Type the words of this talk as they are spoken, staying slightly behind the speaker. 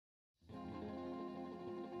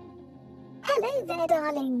Hello there,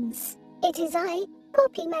 darlings. It is I,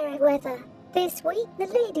 Poppy Merriweather. This week, the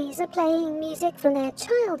ladies are playing music from their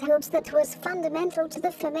childhoods that was fundamental to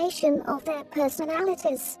the formation of their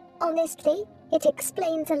personalities. Honestly, it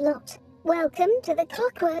explains a lot. Welcome to the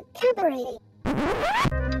Clockwork Cabaret.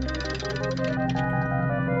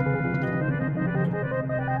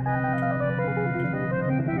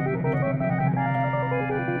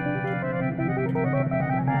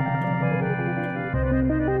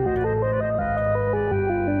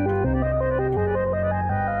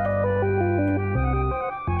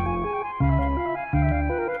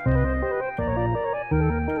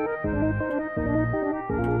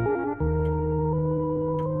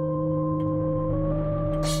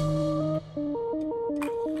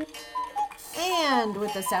 And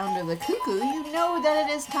with the sound of the cuckoo, you know that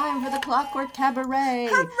it is time for the Clockwork Cabaret.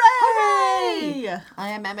 Hooray! I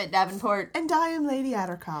am Emmett Davenport. And I am Lady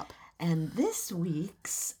Addercop. And this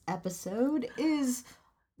week's episode is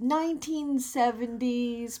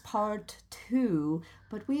 1970s Part 2.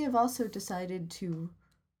 But we have also decided to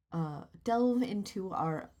delve into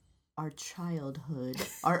our childhood,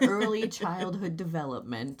 our early childhood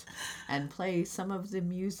development, and play some of the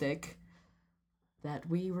music that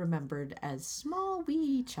we remembered as small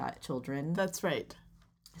wee children. That's right.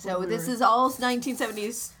 So this is all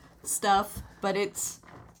 1970s stuff, but it's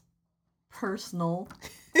personal,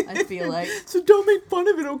 I feel like. So don't make fun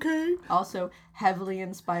of it, okay? Also heavily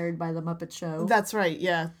inspired by The Muppet Show. That's right,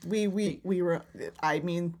 yeah. We were, I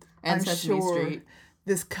mean, And I'm Sesame sure Street.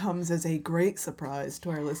 this comes as a great surprise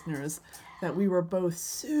to our listeners that we were both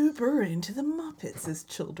super into the Muppets as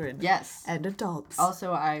children. Yes. And adults.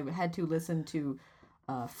 Also, I had to listen to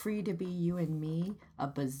Free to Be You and Me a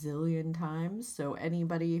bazillion times. So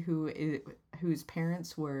anybody whose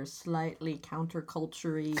parents were slightly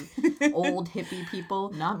counterculture-y, old hippie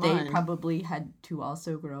people, Not they mine. probably had to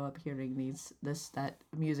also grow up hearing that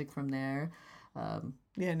music from there.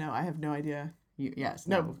 Yeah, no, I have no idea.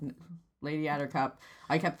 No. Lady Addercop.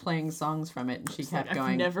 I kept playing songs from it, and she kept I've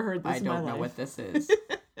going, never heard this I in my don't know life." what this is.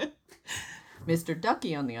 Mr.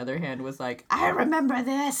 Ducky, on the other hand, was like, I remember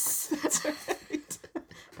this. That's right.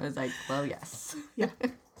 I was like, well, yes. Yeah.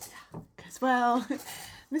 Because, well,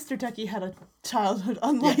 Mr. Ducky had a childhood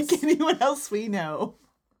unlike Yes. anyone else we know.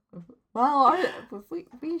 Well,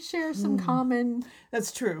 we share some common...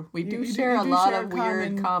 That's true. We You do do share a lot share of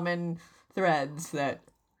weird common threads that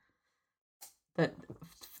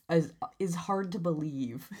is hard to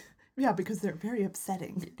believe. Yeah, because they're very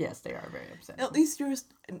upsetting. Yes, they are very upsetting. At least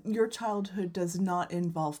your childhood does not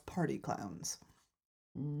involve party clowns.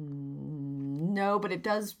 No, but it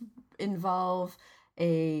does involve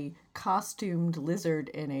a costumed lizard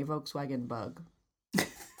in a Volkswagen Bug.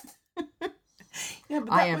 Yeah,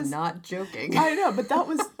 but I am not joking. I know, but that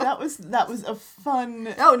was a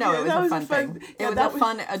fun. Oh no, yeah, it was that a fun thing. Yeah, It was a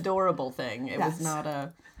fun, adorable thing. It was Yes. not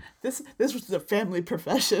a. This was a family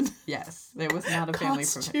profession. Yes, it was not a family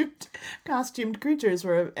profession. Costumed creatures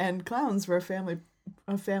and clowns were a family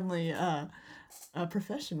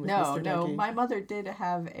profession with Mr. Ducky. My mother did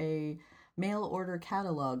have a mail order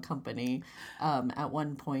catalog company at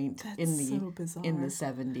one point in the so bizarre. in the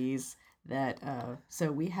 70s that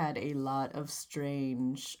so we had a lot of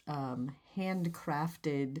strange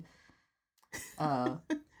handcrafted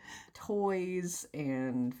toys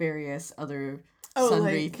and various other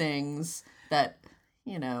sundry things that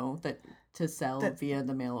to sell via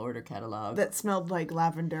the mail order catalog that smelled like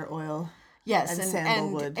lavender oil. yes and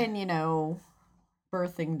sandalwood. and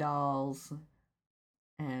birthing dolls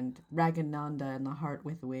and Ragananda and the Heart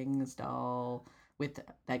with Wings doll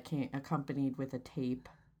that came accompanied with a tape,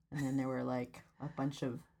 and then there were like a bunch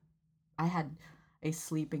of. I had a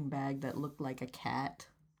sleeping bag that looked like a cat.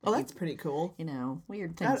 Oh, that's pretty cool.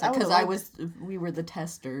 Weird things I would because like- we were the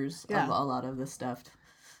testers Yeah. of a lot of the stuff.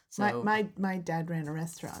 So My dad ran a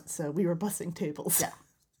restaurant, so we were bussing tables. Yeah.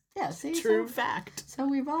 yeah, see, True fact. So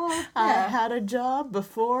we've all I had a job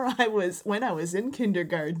when I was in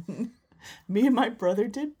kindergarten. Me and my brother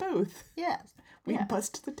did both. yes. We yeah.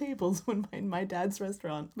 bussed the tables in my dad's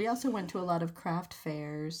restaurant. We also went to a lot of craft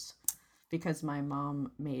fairs because my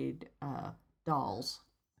mom made dolls.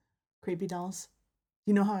 Creepy dolls.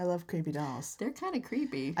 You know how I love creepy dolls. They're kind of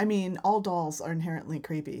creepy. I mean, all dolls are inherently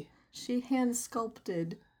creepy. She hand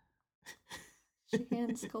sculpted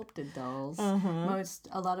dolls. Uh-huh.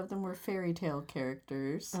 A lot of them were fairy tale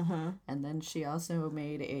characters. Uh-huh. And then she also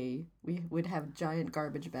made we would have giant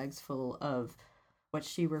garbage bags full of what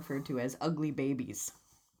she referred to as ugly babies.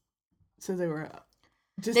 So they were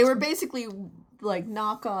They were basically like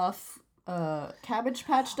knockoff Cabbage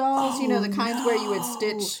Patch dolls, you know, the kinds where you would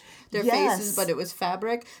stitch their faces, but it was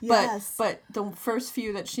fabric. Yes. But the first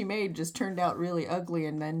few that she made just turned out really ugly,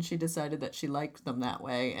 and then she decided that she liked them that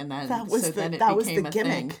way, and then That was then it that was became the a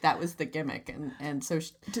gimmick. thing. That was the gimmick, and so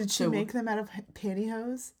Did she make them out of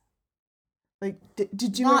pantyhose? Like,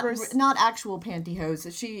 did you not ever? Not actual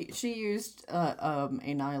pantyhose. She used a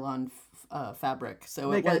nylon fabric, so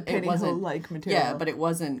Like it wasn't like material. Yeah, but it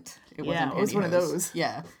wasn't. It wasn't. it was one of pantyhose. those.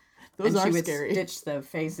 Yeah. Those and are she would scary. stitch the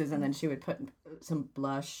faces, and then she would put some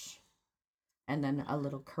blush, and then a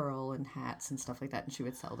little curl and hats and stuff like that, and she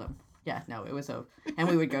would sell them. Yeah, no, it was and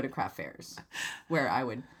we would go to craft fairs, where I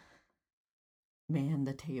would man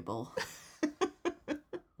the table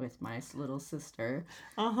with my little sister.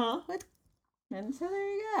 And so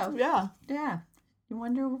there you go. Yeah. Yeah. You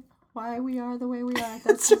wonder why we are the way we are.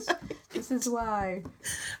 This is why.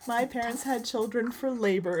 My parents had children for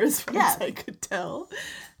labor, as far as I could tell.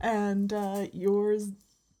 And yours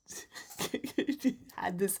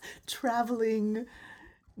had this traveling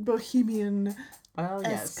bohemian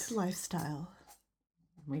lifestyle.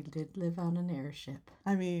 We did live on an airship.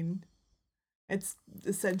 I mean, it's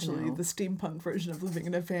essentially the steampunk version of living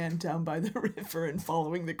in a van down by the river and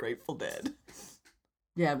following the Grateful Dead.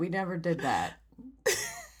 Yeah, we never did that.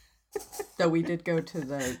 Though we did go to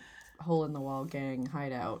the Hole in the Wall gang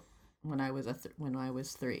hideout when I was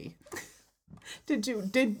 3. Did you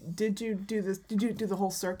do this? Did you do the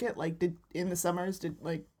whole circuit? Like, in the summers?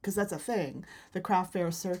 Because that's a thing, the craft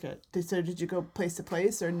fair circuit. Did you go place to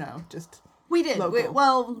place, or no? Just we did.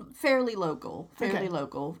 Local? Fairly local.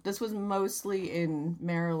 Local. This was mostly in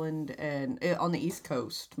Maryland and on the East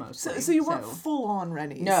Coast mostly. So you weren't full on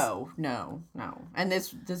Rennies. No. And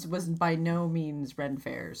this was by no means Ren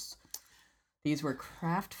fairs. These were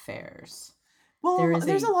craft fairs. Well,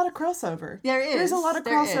 there's a lot of crossover. There is. There's a lot of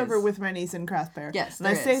crossover with Rennies and craft fair. Yes, and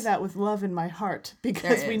I say that with love in my heart,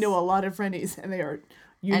 because we know a lot of Rennies, and they are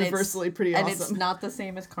universally pretty awesome. And it's not the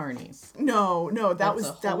same as Carnies. No, that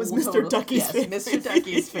was Mr. Ducky's family. Mr.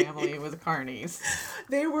 Ducky's family was Carnies.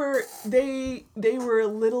 They were a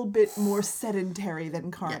little bit more sedentary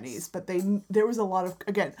than Carnies, but there was a lot of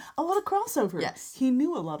crossover. Yes. He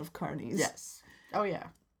knew a lot of Carnies. Yes. Oh yeah.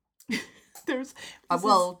 There's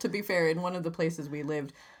to be fair, in one of the places we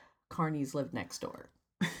lived, Carnies lived next door.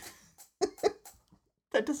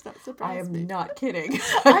 That does not surprise me. I am not kidding.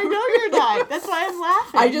 I know you're not. That's why I'm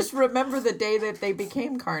laughing. I just remember the day that they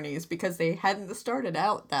became Carnies, because they hadn't started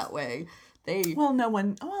out that way. Maybe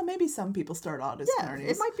some people start out as Carnies.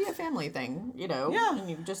 It might be a family thing, Yeah. And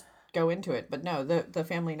you just go into it. But no, the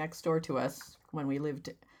family next door to us, when we lived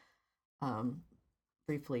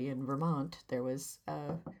briefly in Vermont, there was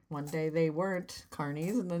one day they weren't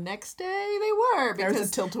Carnies, and the next day they were, because there was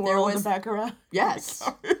a tilt-a-whirl in the baccarat. Yes,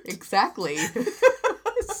 exactly.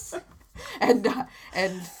 and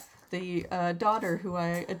the daughter who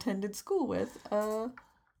I attended school with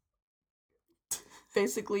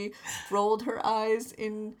basically rolled her eyes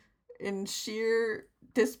in sheer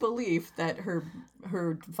disbelief that her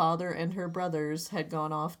father and her brothers had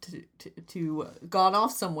gone off gone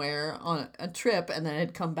off somewhere on a trip, and then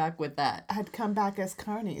had come back with that. Had come back as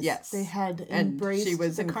Carnies. Yes. They had embraced and she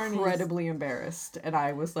was the Carnies. incredibly embarrassed, and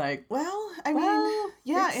I was like, I mean,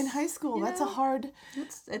 in high school, that's a hard...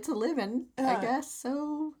 It's a living, I guess,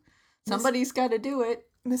 so somebody's got to do it.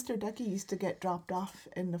 Mr. Ducky used to get dropped off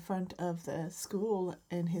in the front of the school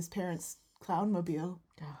in his parents' clownmobile.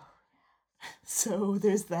 Oh. So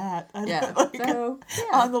there's that. On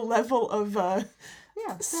the level of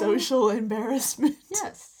social embarrassment.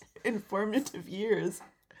 Yes. In formative years.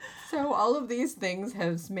 So all of these things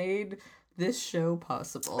have made this show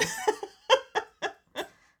possible.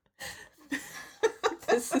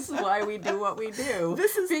 This is why we do what we do.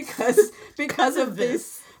 This is because of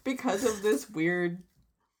this weird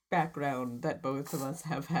background that both of us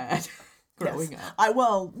have had growing up. I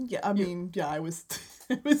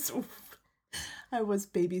was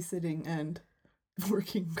babysitting and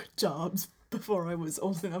working jobs before I was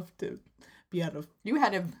old enough to be out of... You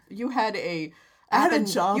had an graduated.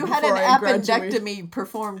 appendectomy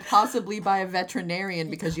performed possibly by a veterinarian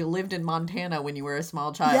because you lived in Montana when you were a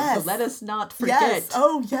small child. Yes. So let us not forget. Yes.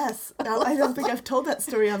 Oh, yes. I don't think I've told that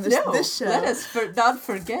story on this show. Let us not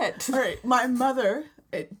forget. All right. My mother...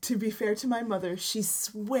 to be fair to my mother, she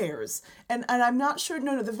swears, and I'm not sure.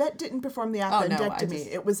 No, the vet didn't perform the appendectomy.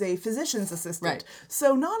 It was a physician's assistant, right.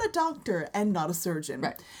 So not a doctor and not a surgeon.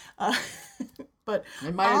 Right. But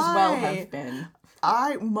it might as well have been.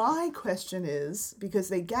 My question is, because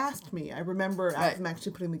they gassed me. I remember them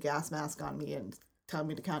actually putting the gas mask on me and telling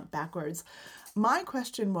me to count backwards. My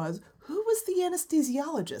question was, who was the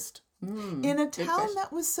anesthesiologist in a good town question.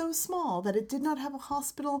 that was so small that it did not have a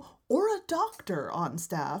hospital or a doctor on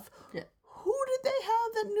staff. Yeah. Who did they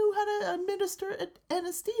have that knew how to administer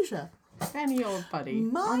anesthesia? Any old buddy.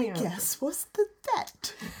 My Any old- guess was the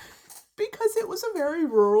vet. Because it was a very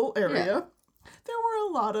rural area. Yeah. There were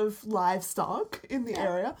a lot of livestock in the Yeah.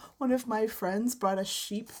 area. One of my friends brought a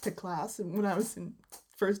sheep to class when I was in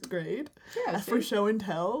first grade. Yeah, For see? show and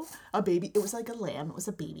tell. A baby. It was like a lamb. It was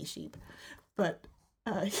a baby sheep. But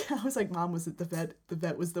yeah, I was like, Mom was at the vet. The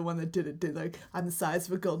vet was the one that did it. Did like, I'm the size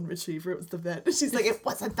of a golden retriever. It was the vet. And she's like, it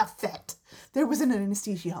wasn't the vet. There was an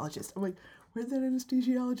anesthesiologist. I'm like, where did that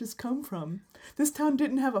anesthesiologist come from? This town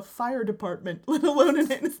didn't have a fire department, let alone an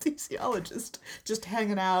anesthesiologist. Just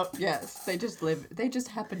hanging out. Yes, they just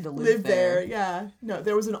happened to Live there. Yeah. No,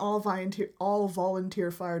 there was an all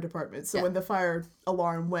volunteer fire department. So Yeah. when the fire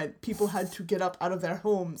alarm went, people had to get up out of their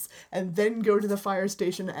homes and then go to the fire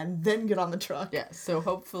station and then get on the truck. Yeah, so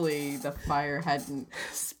hopefully the fire hadn't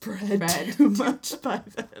Spread Spread. too much by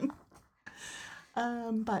then.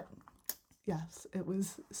 But yes, it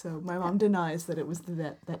was. So my mom denies that it was the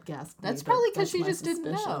vet that gasped me, That's but probably because that's she my just didn't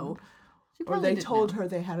suspicion. know. She Or probably they didn't told know. her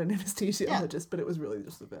they had an anesthesiologist, but it was really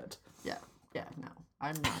just the vet. Yeah, no.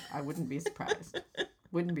 I'm not. I wouldn't be surprised.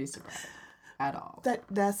 Wouldn't be surprised at all.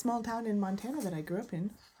 That small town in Montana that I grew up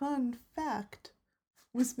in, fun fact,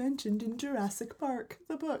 was mentioned in Jurassic Park,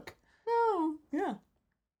 the book. No. Yeah.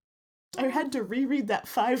 I had to reread that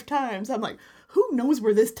 5 times. I'm like, who knows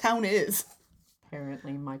where this town is?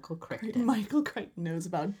 Apparently Michael Crichton. Michael Crichton knows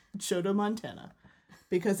about Choteau, Montana.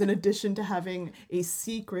 Because in addition to having a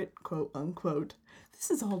secret, quote unquote,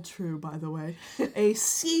 this is all true, by the way, a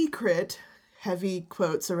secret, heavy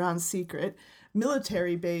quotes around secret,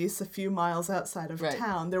 military base a few miles outside of Right.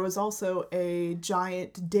 town, there was also a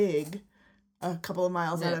giant dig a couple of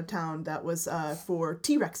miles out Yeah. of town that was for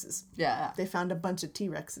T-Rexes. Yeah. They found a bunch of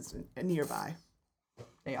T-Rexes nearby.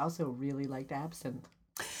 They also really liked absinthe.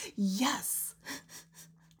 Yes.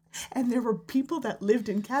 And there were people that lived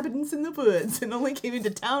in cabins in the woods and only came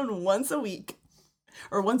into town once a week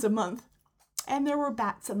or once a month. And there were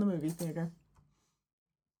bats in the movie theater.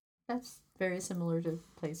 That's very similar to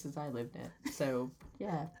places I lived in. So,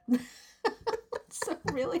 yeah. So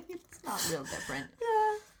really, it's not real different.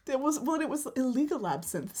 Yeah. It was illegal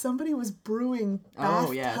absinthe. Somebody was brewing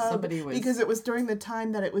Oh, yeah, bathtub- somebody was- because it was during the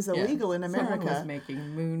time that it was Yeah, illegal in America. Someone was making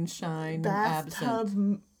moonshine bathtub.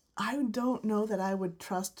 absinthe. I don't know that I would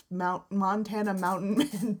trust Montana Mountain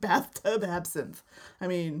Man bathtub absinthe. I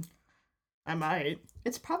mean, I might.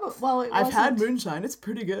 It's probably I've had moonshine. It's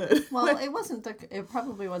pretty good. Well, it wasn't the. It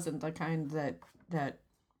probably wasn't the kind that.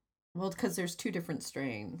 Well, because there's 2 different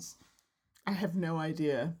strains, I have no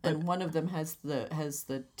idea. But and one of them has the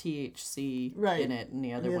THC Right. in it, and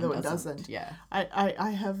the other, the other one one doesn't. doesn't. Yeah, I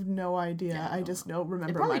have no idea. Yeah, I I don't just know. It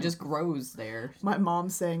remember probably my just grows there. my mom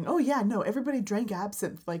saying, "Oh yeah, no, everybody drank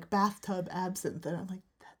absinthe, like bathtub absinthe," and I'm like,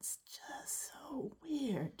 "That's just so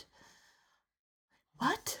weird."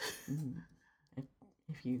 What?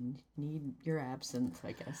 If you need your absinthe,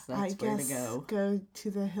 I guess I that's where guess to go. go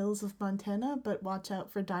to the hills of Montana, but watch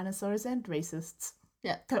out for dinosaurs and racists.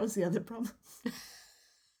 Yeah. That was the other problem.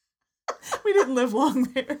 We didn't live long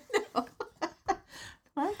there.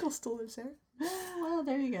 My uncle still lives there. Well,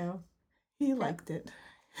 there you go. He liked it.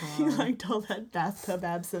 He liked all that bathtub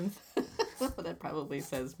absinthe. That probably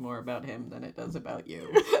says more about him than it does about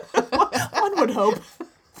you. One would hope.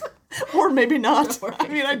 Or maybe not. Or I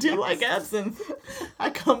mean, I do maybe like absinthe. I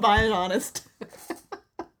come by it honest.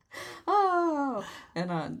 Oh,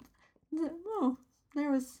 and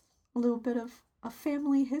there was a little bit of a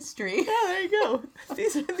family history. Yeah, there you go.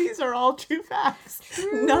 These are all true facts.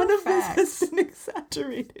 True None of facts. this has been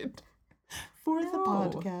exaggerated for the No.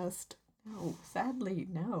 podcast. No, sadly,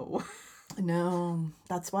 no. No,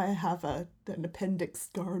 that's why I have an appendix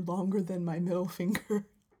scar longer than my middle finger.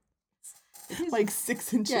 It is, Like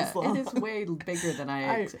 6 inches yeah, long. it is way bigger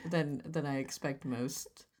than than I expect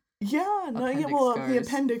most. Yeah, no, yeah. appendix Well, the scars.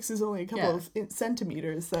 appendix is only a couple Yeah. of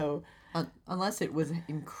centimeters, so. Unless it was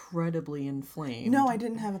incredibly inflamed. No, I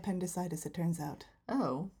didn't have appendicitis. It turns out.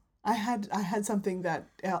 Oh, I had something that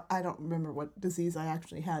I don't remember what disease I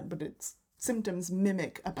actually had, but its symptoms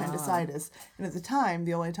mimic appendicitis. And at the time,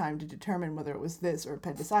 the only time to determine whether it was this or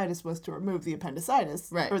appendicitis was to remove the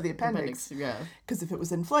appendicitis right. or the appendix. Yeah. Because if it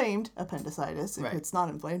was inflamed, appendicitis. If Right. it's not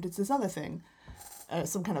inflamed, it's this other thing,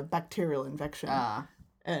 some kind of bacterial infection.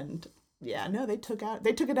 And yeah, no, they took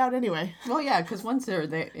it out anyway. Well, yeah, because once they're in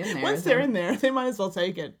there, Once they're in there, they might as well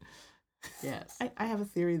take it. Yes. I have a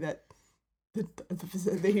theory that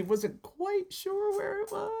He wasn't quite sure where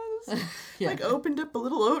it was. Yeah. Like, opened up a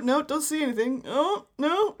little, oh, no, don't see anything. Oh,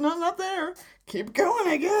 no, not there. Keep going,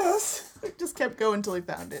 I guess. Just kept going until he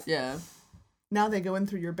found it. Yeah. Now they go in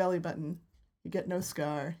through your belly button. You get no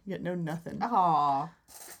scar. You get no nothing. Aw.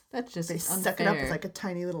 That's just They unfair. suck it up with like a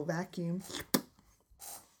tiny little vacuum. It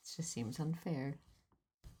just seems unfair.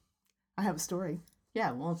 I have a story.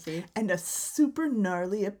 Yeah, we'll see. And a super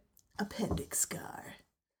gnarly appendix scar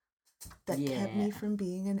that kept me from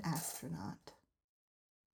being an astronaut.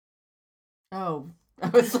 Oh, I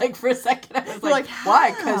was like, for a second, I was You're like, like,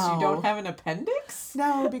 why? Because you how? don't have an appendix?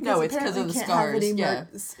 No, because No, it's 'cause apparently of the you can't scars, have any yeah.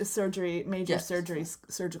 surgery, major Yes. surgery,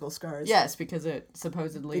 surgical scars. Yes, because it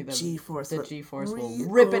supposedly the G-force, the will G-force will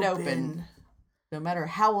rip it open, reopen. no matter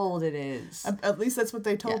how old it is. At least that's what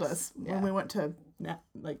they told Yes, us yeah. when we went to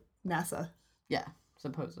NASA. Yeah,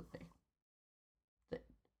 supposedly.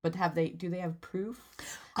 But do they have proof?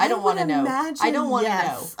 I don't want to know. I don't want to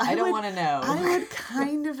know. I don't want to know. I would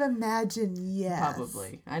kind of imagine yes.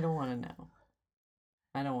 Probably. I don't want to know.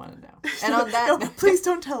 I don't want to know. And on that no, note, please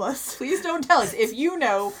don't tell us. please don't tell us. If you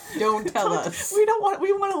know, don't tell us. We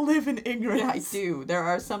want to live in ignorance. I do. There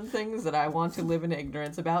are some things that I want to live in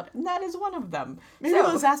ignorance about, and that is one of them. Maybe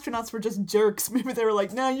those astronauts were just jerks. Maybe they were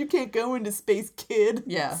like, "No, you can't go into space, kid."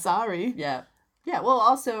 Yeah. Sorry. Yeah. Yeah. Well,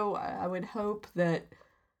 also, I would hope that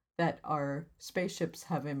our spaceships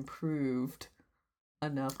have improved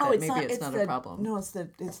enough that maybe it's not a problem. No, it's the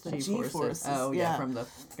G-forces. Oh, yeah, from the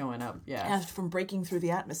going up. Yeah. And from breaking through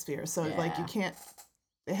the atmosphere. So, like, you Yeah. can't...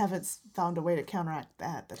 They haven't found a way to counteract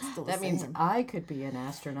that. That's still the That same. means I could be an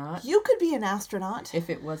astronaut. You could be an astronaut.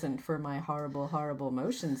 If it wasn't for my horrible, horrible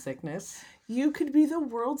motion sickness. You could be the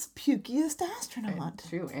world's pukiest astronaut.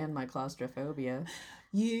 True, and my claustrophobia.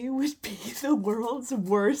 You would be the world's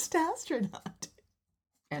worst astronaut.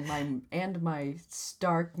 And my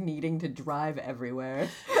stark needing to drive everywhere.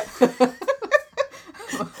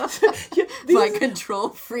 My control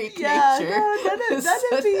freak nature. No, none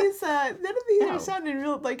of these are sounding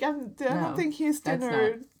real. Like I don't think Houston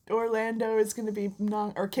or Orlando is going to be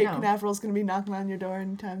or Cape Canaveral is going to be knocking on your door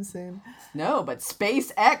anytime soon. No, but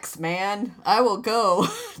SpaceX, man, I will go.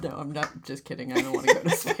 No, I'm not. Just kidding. I don't want to go to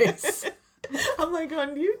space. I'm like,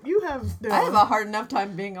 you have. No. I have a hard enough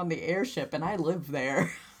time being on the airship, and I live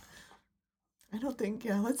there. I don't think.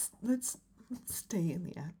 Yeah, let's stay in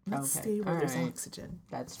the atmosphere. Let's stay where there's oxygen.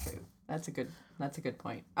 That's true. That's a good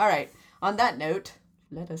point. All right. On that note,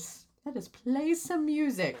 let us play some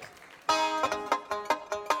music.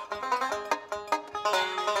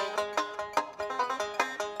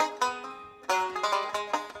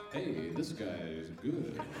 Hey, this guy is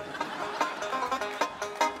good.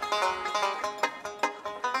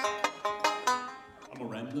 I'm a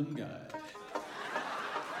rambling guy.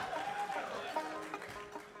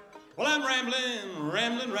 Well, I'm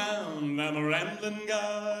rambling round. I'm a rambling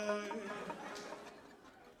guy.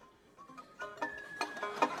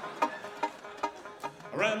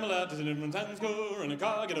 I ramble out to the different Times Square in a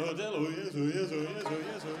car, get a hotel. Oh yes, oh yes, oh yes, oh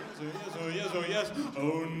yes, oh yes, oh yes, oh yes, oh yes.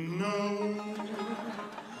 Oh no,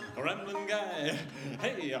 a rambling guy.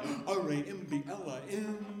 Hey,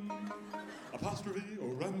 R-A-M-B-L-I-N apostrophe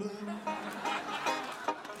or rambling.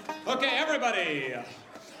 Okay, everybody.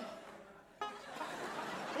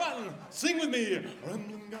 Come on, sing with me.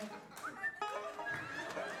 Rambling guy.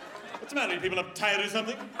 What's the matter? You people uptight or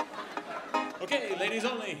something? Okay, ladies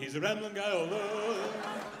only. He's a rambling guy.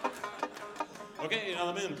 Okay, now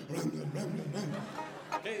I'm in. Rambling.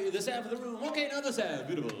 Okay, this half of the room. Okay, now this half.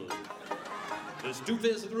 Beautiful. There's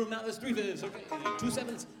 2/5 of the room. Now there's 3/5. Okay,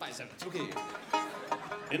 2/7, 5/7. Okay.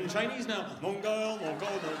 In Chinese now. Mon girl, mon girl,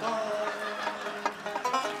 mon girl.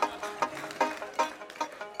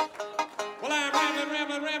 Well, I'm rambling.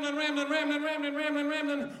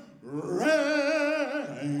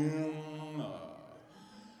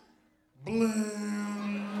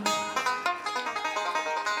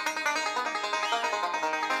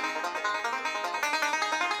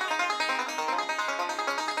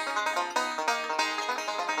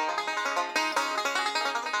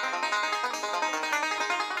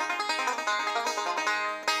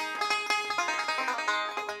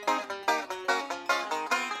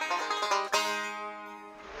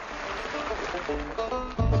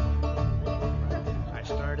 I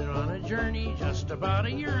started on a journey just about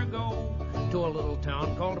a year ago to a little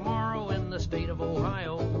town called Morrow in the state of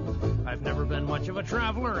Ohio. I've never been much of a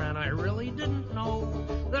traveler, and I really didn't know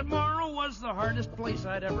that Morrow was the hardest place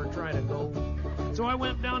I'd ever try to go. So I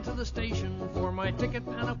went down to the station for my ticket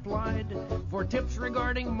and applied for tips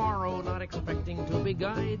regarding Morrow, not expecting to be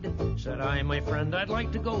guyed. Said I, my friend, I'd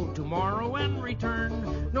like to go tomorrow and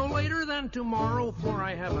return no later than tomorrow, for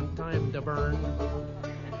I haven't time to burn.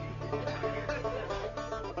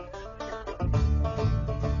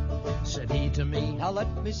 Said he to me, now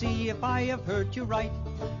let me see if I have heard you right.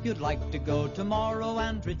 You'd like to go tomorrow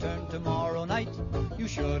and return tomorrow night. You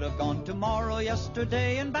should have gone tomorrow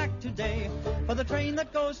yesterday and back today, for the train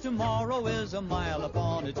that goes tomorrow is a mile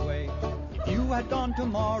upon its way. If you had gone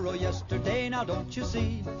tomorrow yesterday, now don't you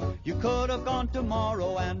see, you could have gone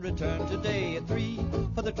tomorrow and returned today at 3,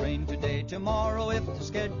 for the train today tomorrow, if the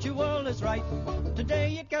schedule is right,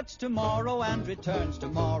 today it gets tomorrow and returns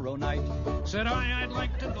tomorrow night. Said I, I'd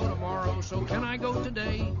like to go tomorrow, so can I go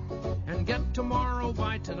today and get tomorrow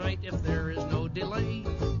by tonight if there is no delay?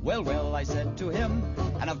 Well, well, I said to him,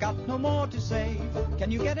 and I've got no more to say. Can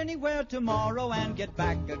you get anywhere tomorrow and get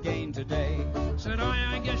back again today? Said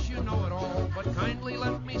I guess you know it all, but kindly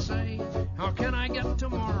let me say, how can I get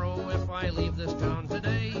tomorrow if I leave this town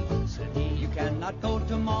today? Said he, you cannot go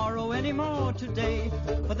tomorrow anymore today,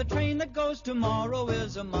 for the train that goes tomorrow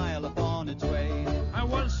is a mile upon its way. I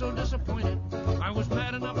was so disappointed, I was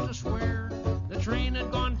mad enough to swear. The train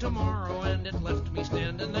had gone tomorrow and it left me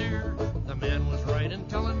standing there. The man was right in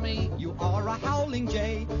telling me, you are a howling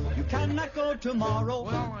jay, you cannot go tomorrow.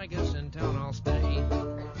 Well, I guess in town I'll stay.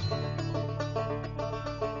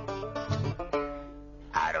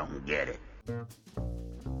 I don't get it.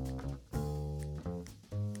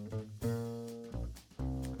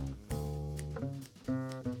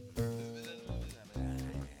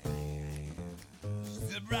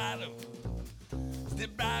 Step right up, step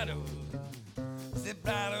right up, step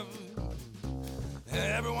right up.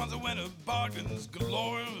 Everyone's a winner, bargains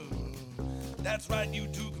galore. That's right, you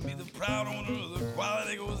too can be the proud owner. The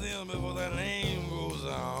quality goes in before the name goes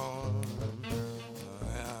on.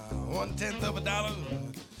 1/10 of a dollar,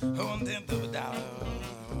 1/10 of a dollar.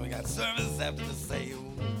 We got service after the sale.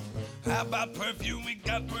 How about perfume? We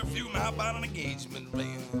got perfume. How about an engagement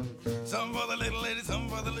ring? Some for the little lady, some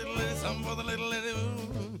for the little lady, some for the little lady.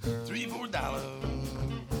 $3-4.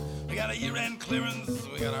 We got a year-end clearance.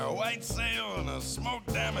 We got our white sale and a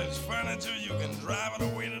smoke-damaged furniture. You can drive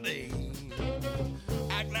it away today.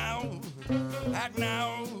 Act now, act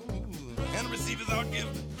now, and receive is our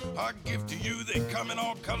gift. Our gift to you. They come in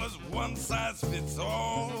all colors. One size fits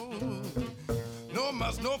all. No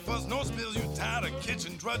muss, no fuss, no spills. You tired of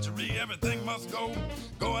kitchen drudgery? Everything must go.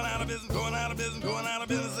 Going out of business, going out of business, going out of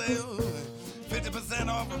business. 50%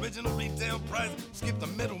 off original retail price. Skip the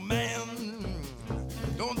middleman.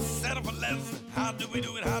 Don't settle for less. How do we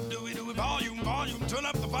do it? How do we do it? Volume, volume, turn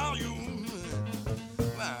up the volume.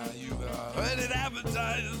 You heard it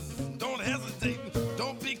advertised. Don't hesitate.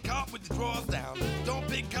 Don't be caught with your drawers down. Don't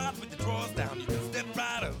be caught with your drawers down. You can step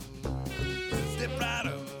right up. Step right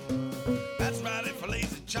up. That's right, it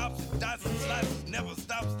fillets and chops, it dices and slices, never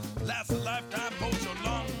stops, lasts a lifetime, mows your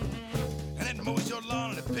lawn. And it mows your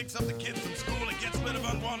lawn and it picks up the kids from school. It gets rid of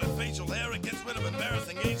unwanted facial hair. It gets rid of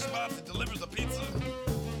embarrassing age spots. It delivers a pizza.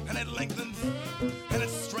 And it lengthens. And it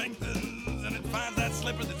strengthens. And it finds that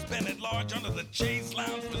slipper that's been at large under the chaise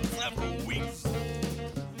lounge for several weeks.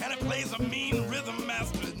 And it plays a mean rhythm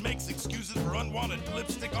master. It makes excuses for unwanted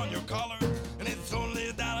lipstick on your collar. And it's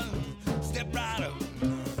only $1. Step right up.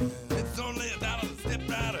 It's only $1. Step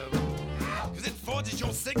right up. Cause it forges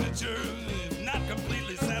your signature. If not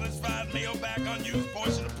completely satisfied, mail back unused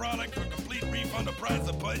portion of product for complete refund of price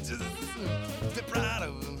of purchase. Step right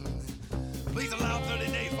up. Please allow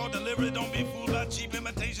 30 days for delivery. Don't be fooled by cheap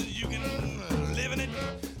imitations. You can live in it,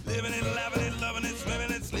 laughing it, loving it,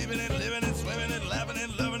 swimming it, sleeping it, living it, swimming it, laughing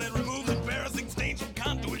it, loving it. Removes embarrassing stains from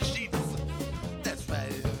contour sheets. That's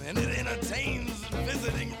right. And it entertains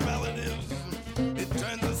visiting relatives. It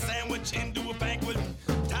turns a sandwich into a banquet.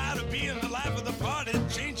 Tired of being the life of the party?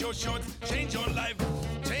 Change your shorts, change your life,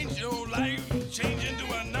 change your life. Change into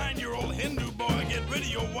a 9-year-old Hindu boy. Get rid of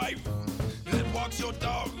your wife. And it walks your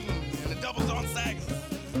dog. And it doubles on sacks.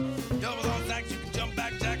 Doubles on sacks, you can jump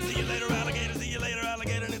back, Jack. See you later, alligator. See you later,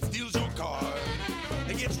 alligator. And it steals your car.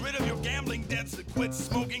 It gets rid of your gambling debts. It quits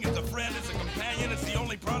smoking. It's a friend, it's a companion. It's the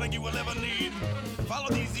only product you will ever need. Follow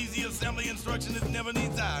these easy assembly instructions. It never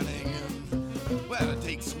needs ironing. Well, it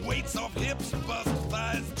takes weights off hips, bust,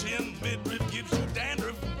 thighs, chin, midriff, gives you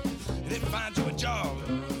dandruff, and it finds you a job.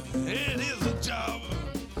 It is a job.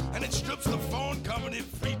 And it strips the phone company,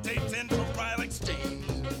 free tapes, intro-file exchange.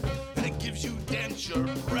 And it gives you denture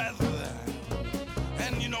breath.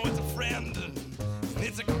 And you know it's a friend, and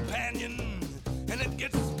it's a companion. And it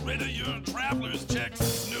gets rid of your traveler's checks.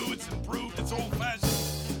 It's new, it's improved, it's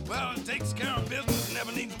old-fashioned. Well, it takes care of business.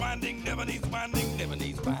 never needs winding, never needs winding, never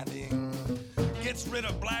needs winding. Gets rid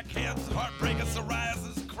of blackheads, heartbreak, and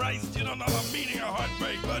psoriasis. Christ, you don't know the meaning of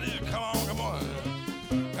heartbreak, buddy. Come on, come on.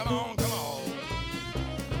 Come on, come on.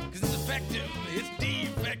 'Cause it's effective, it's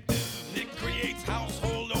defective. It creates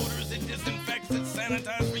household odors, it disinfects, it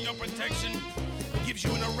sanitizes for your protection. It gives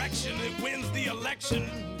you an erection, it wins the election.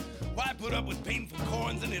 Why put up with painful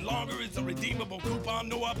coins any longer? It's a redeemable coupon,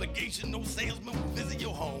 no obligation, no salesman will visit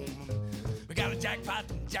your home. We got a jackpot,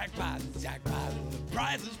 jackpot, jackpot.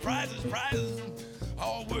 Prizes, prizes, prizes,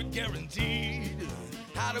 all work guaranteed.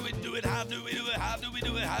 How do we do it? How do we do it? How do we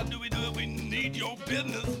do it? How do we do it? We need your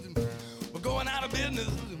business. We're going out of business.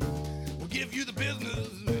 We'll give you the business.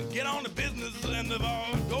 Get on the business and of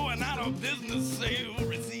our going out of business sale.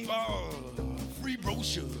 Receive our free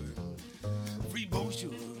brochure. Free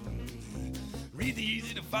brochure. Read the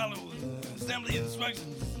easy to follow assembly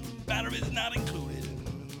instructions. Batteries not included.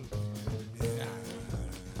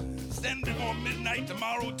 Send before midnight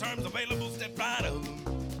tomorrow. Terms available. Step right up.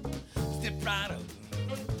 Step right up.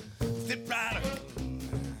 Step right up.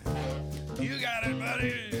 You got it,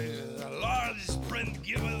 buddy. A large print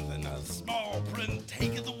giveth and a small print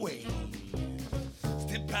taketh away.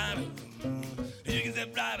 Step right up. You can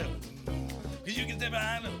step right up. You can step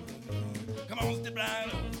right up. Come on, step right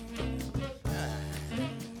up.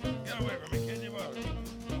 Get away from me, kid. You are.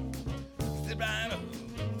 Step right up.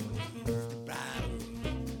 Step right up.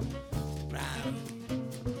 Step right up.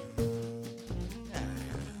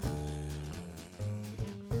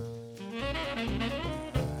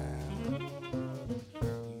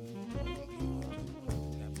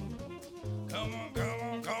 Come on, come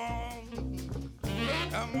on, come on.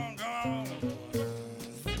 Come on, come on.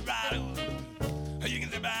 Step right up. You can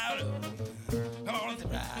step right up. Come on,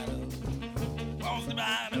 step right up. Come on, step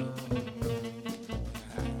right up.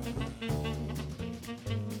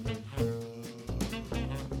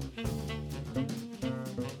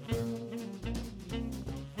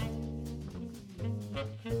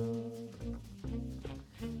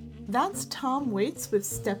 That's Tom Waits with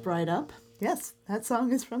Step Right Up. Yes, that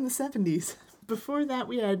song is from the 70s. Before that,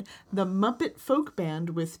 we had the Muppet Folk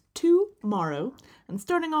Band with Tomorrow. And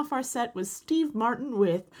starting off our set was Steve Martin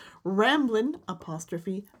with Ramblin'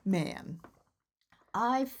 _Man.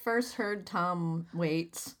 I first heard Tom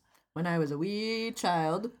Waits when I was a wee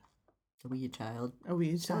child. A wee child. A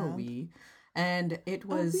wee So child. wee. And it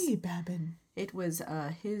was... A wee Babin. It was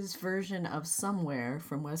his version of Somewhere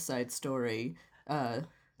from West Side Story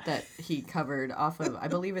that he covered off of, I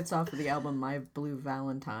believe it's off of the album My Blue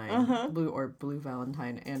Valentine, Blue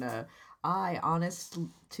Valentine. And I, honest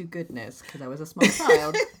to goodness, because I was a small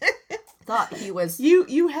child, thought he was...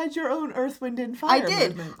 You had your own Earth, Wind, and Fire I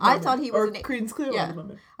did. movement. I thought he was or an... Creedence Clearwater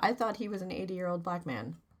moment. I thought he was an 80-year-old black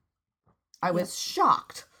man. I was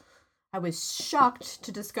shocked. I was shocked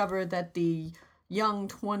to discover that the young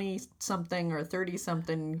 20-something or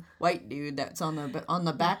 30-something white dude that's on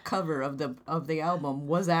the back cover of the album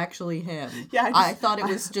was actually him. Yeah, I thought it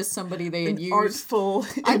was just somebody they had used. Artful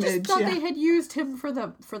image. I just thought they had used him for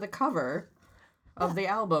the cover of the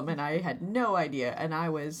album, and I had no idea. And I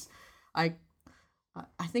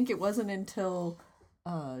think it wasn't until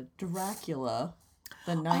Dracula.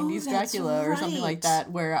 The 90s that's Dracula or something like right.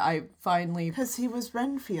 that, where I finally... Because he was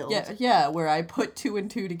Renfield. Yeah, where I put two and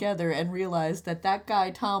two together and realized that guy,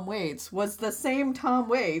 Tom Waits, was the same Tom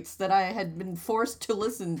Waits that I had been forced to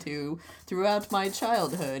listen to throughout my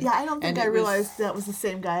childhood. Yeah, I don't think I realized that was the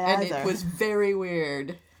same guy either. And it was very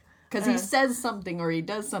weird. Because he says something or he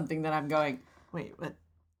does something that I'm going, wait, what?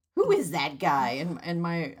 Who is that guy? And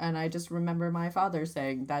I just remember my father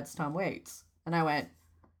saying, that's Tom Waits. And I went...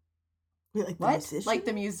 Wait, like what? the musician? Like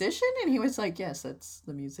the musician? And he was like, yes, that's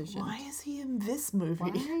the musician. Why is he in this movie?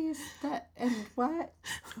 Why is that? And what?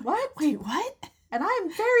 What? Wait, what? And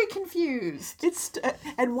I'm very confused.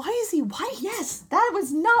 And why is he white? Yes, that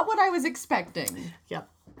was not what I was expecting. Yep.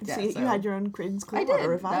 Yeah, See, so- you had your own Creedence I Clearwater did.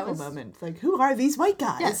 revival That was- moment. Like, who are these white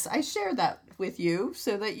guys? Yes, I share that with you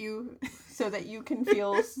so that you can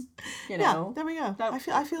feel, you know. Yeah, there we go. that- I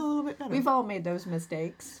feel a little bit better. We've all made those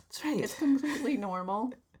mistakes. That's right. It's completely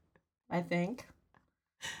normal, I think.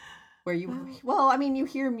 Where you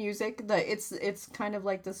hear music. It's kind of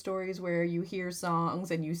like the stories where you hear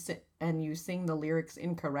songs and you sing the lyrics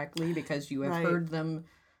incorrectly because you have Right. heard them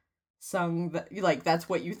sung. Like that's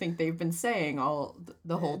what you think they've been saying all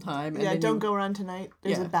the whole time. And Yeah, then don't you, go around tonight.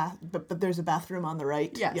 There's Yeah. a bath, but there's a bathroom on the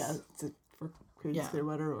right. Yes. Yeah, it's for Creedence Yeah.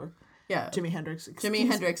 Clearwater or Yeah, Jimi Hendrix. Jimi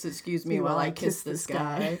Hendrix. Excuse me while I kiss this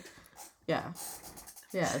guy. Yeah,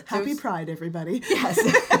 yeah. Happy those- Pride, everybody. Yes.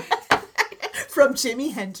 From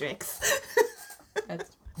Jimi Hendrix. That's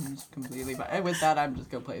I'm just completely fine. And with that, I'm just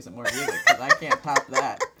going to play some more music because I can't top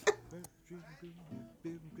that.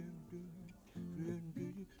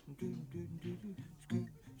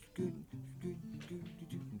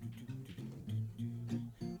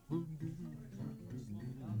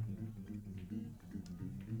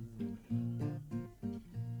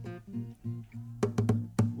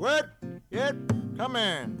 What? Yet? Come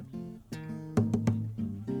in.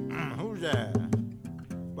 Who's there?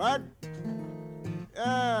 What?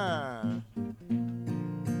 Yeah.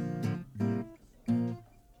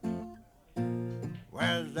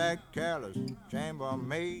 Where's that careless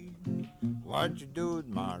chambermaid? What you do with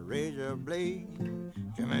my razor blade?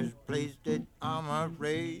 You misplaced it, I'm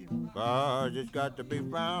afraid, 'cause it's got to be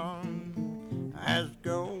found. Ask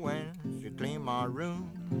her when she cleaned my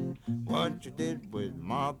room, what you did with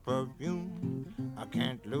my perfume. I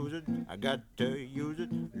can't lose it, I got to use it.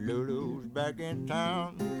 Lulu's back in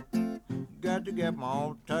town. Got to get my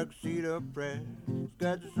old tuxedo pressed.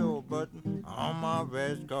 Got the sole button on my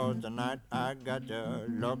vest, 'cause tonight I got to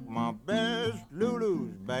look my best.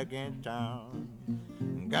 Lulu's back in town.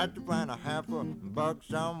 Got to find $50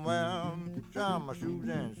 somewhere. Shine my shoes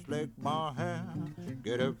and slick my hair.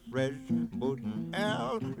 Get a fresh boot and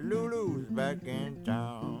L. Lulu's back in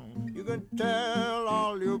town. You can tell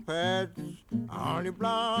all your pets, all your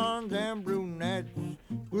blondes and brunettes.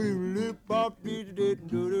 Lip pop did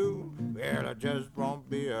doo. Well, I just won't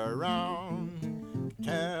be around.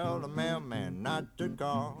 Tell the mailman not to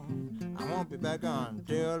call. I won't be back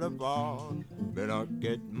until the fall. But I'm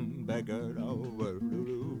getting back at over.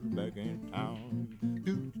 Lulu's back in town.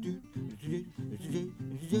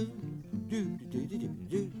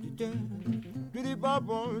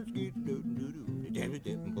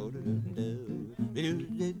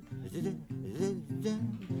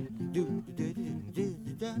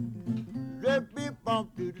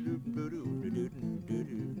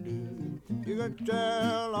 You can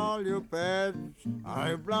tell all your pets, all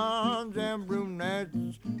your blondes and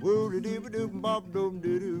brunettes. Well,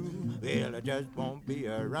 I just won't be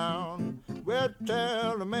around. Well,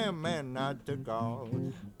 tell the mailman not to call.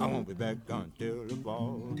 I won't be back until the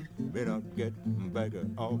fall. Better get back at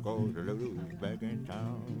all, 'cause Lulu's back in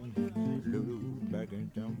town. Lulu's back in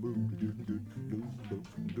town. Back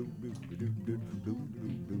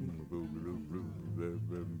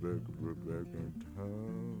in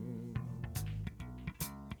town.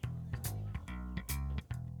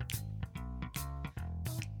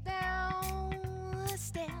 Down the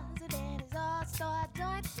stairs, the daddy's all-star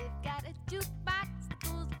joint. They've got a jukebox that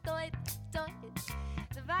goes doit.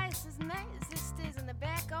 The vice is nice, it stays in the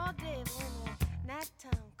back all day. But when the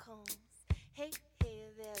nighttime comes, hey,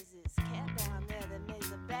 there's this cat down there that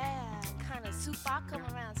makes a bad kind of soup. I come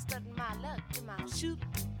around studying my luck in my shoot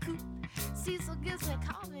coop. Cecil gives me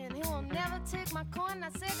coffee and he won't never take my coin. I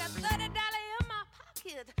say, got $30 in my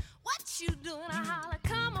pocket. What you doing? I holler,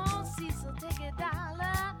 come on, Cecil, take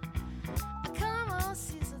 $1. Come on,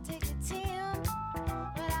 Cecil, take a 10.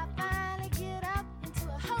 But I finally get up into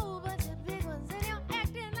a whole bunch of big ones, and you're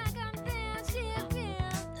acting like I'm damn champion.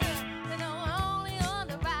 They know only on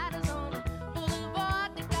the riders on the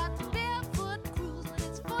boulevard. They got the barefoot cruise when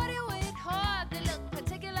it's 40 weight hard. They look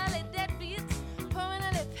particularly deadbeats,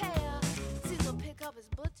 permanently pale. Cecil pick up his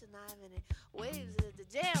butcher knife and he waves it at the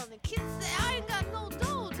jail. And the kids say, I ain't got no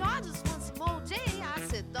dough, I just want some OJ. I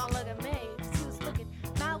said, don't look at me. He was looking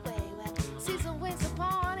my way. Cecil waits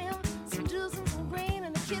upon him, some juice and some green,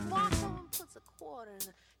 and the kid walks over and puts a quarter in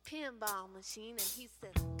a pinball machine, and he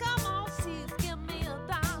says, come on, Cecil, give me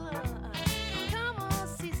 $1. Come on,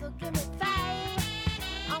 Cecil, give me 5.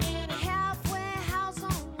 I'm in a halfway house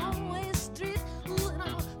on a one-way street. Ooh, and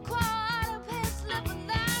I'm a quarter past slipping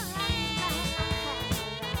down.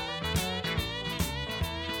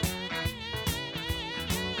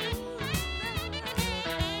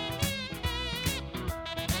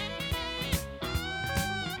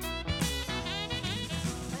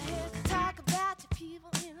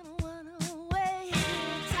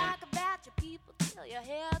 Your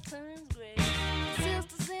hair turns gray.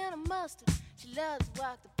 Sister's in a mustard, she loves to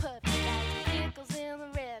walk the puppy. Like pickles in the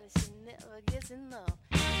relish, she never gets enough.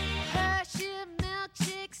 Hershey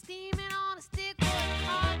milkshake steaming on a stick with a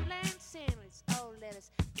hard-bland sandwich. Oh, let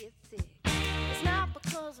us get thick. It's not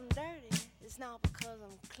because I'm dirty, it's not because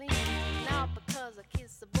I'm clean, it's not because I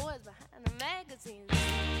kiss the boys behind the magazines.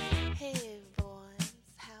 Hey, boys,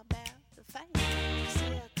 how about the fight?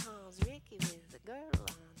 Here comes Ricky with the girl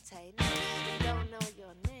on tight. She don't know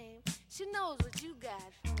your name, she knows what you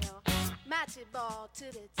got from your matchy ball to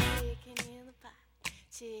the chicken in the pot,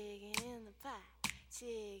 chicken in the pot,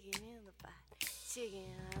 chicken in the pot,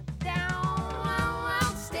 chicken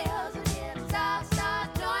downstairs again. It's all-star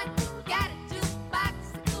joint.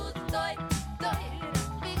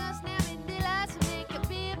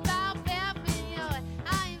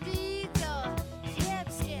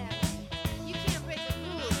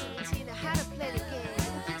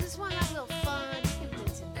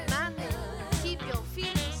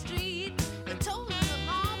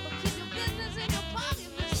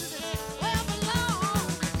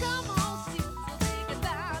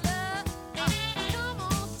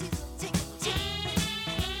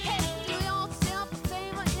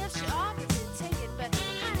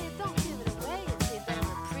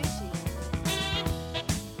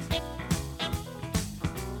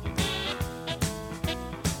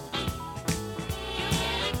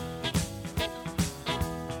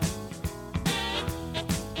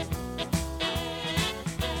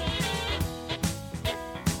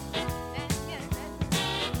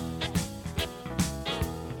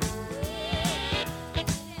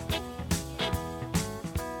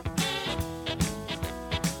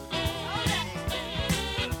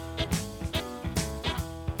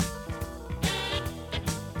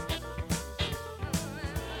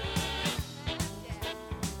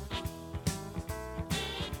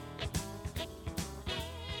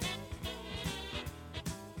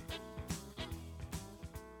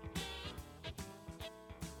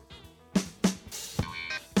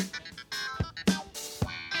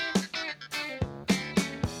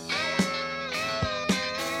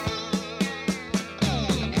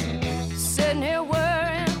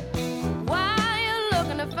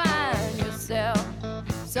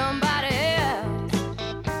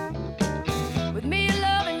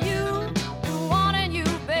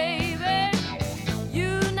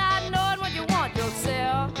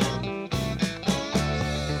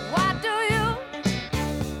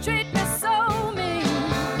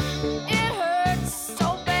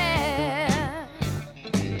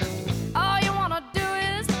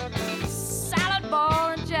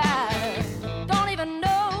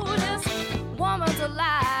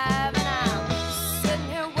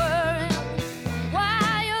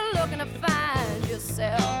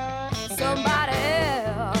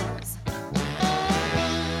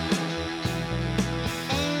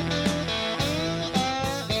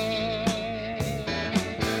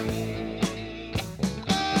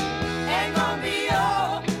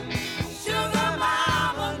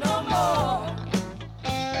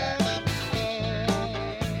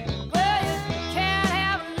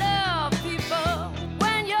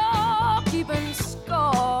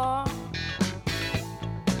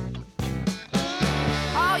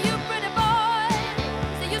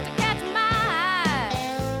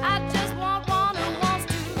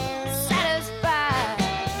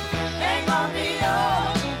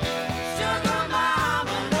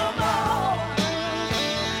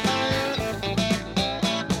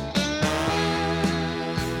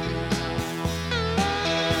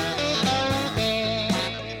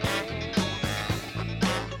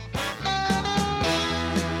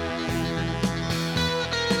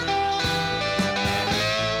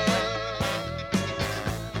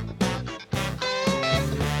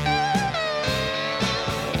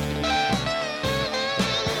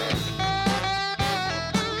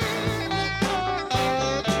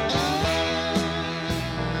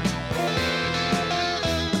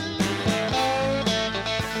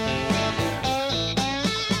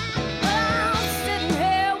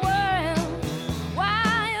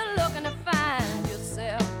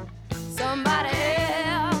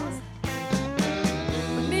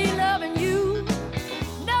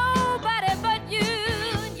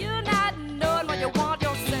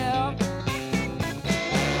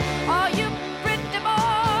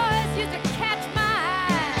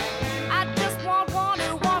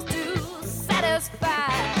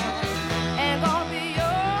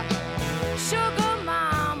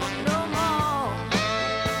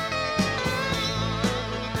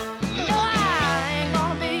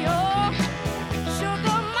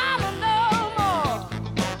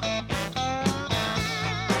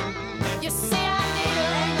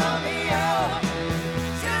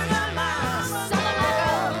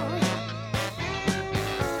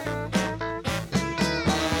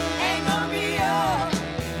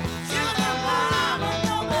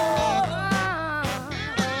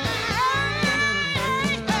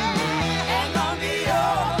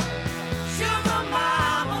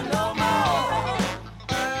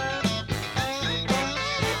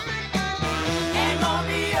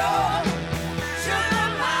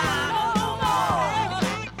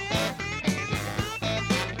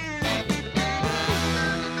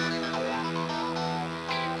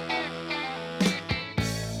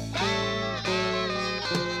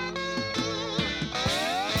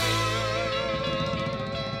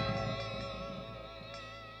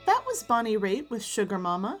 Bonnie Raitt with Sugar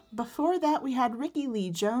Mama. Before that, we had Ricky Lee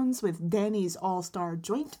Jones with Danny's All-Star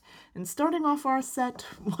Joint. And starting off our set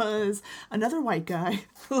was another white guy,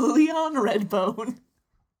 Leon Redbone,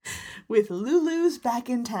 with Lulu's Back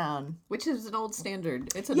in Town. Which is an old standard.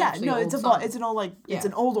 It's an It's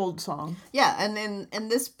an old song. Yeah, and in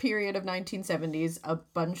this period of 1970s, a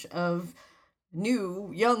bunch of new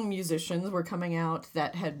young musicians were coming out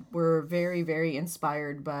that were very, very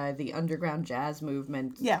inspired by the underground jazz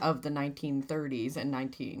movement of the 1930s and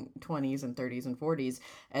 1920s and 30s and 40s.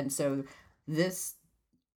 And so this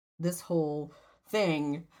whole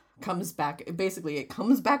thing comes back, basically it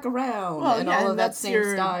comes back around, all of that same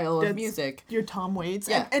style of music. Your Tom Waits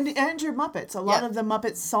and your Muppets. A lot of the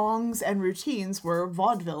Muppet songs and routines were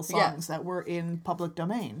vaudeville songs that were in public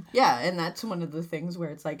domain. Yeah, and that's one of the things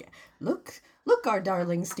where it's like, look, our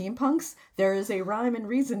darling steampunks, there is a rhyme and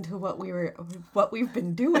reason to what we've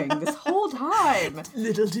been doing this whole time.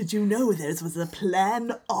 Little did you know this was a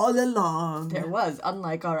plan all along. There was,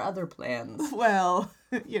 unlike our other plans. Well,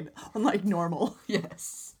 unlike normal.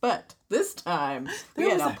 Yes. But this time, we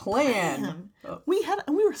had a plan. Oh. We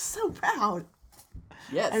were so proud.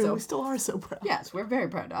 Yes. And we still are so proud. Yes, we're very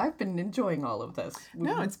proud. I've been enjoying all of this.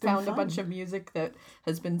 It's been found fun. a bunch of music that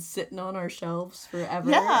has been sitting on our shelves forever.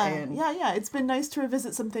 Yeah. It's been nice to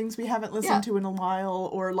revisit some things we haven't listened to in a while,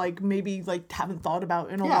 or maybe haven't thought about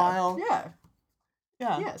in a while.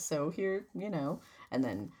 Yeah, so here, and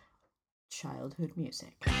then childhood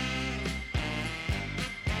music.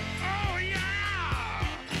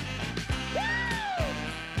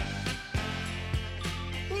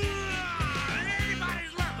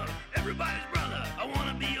 Everybody's brother, I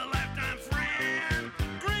wanna be a lifetime friend.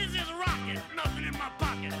 Crazy as a rocket, nothing in my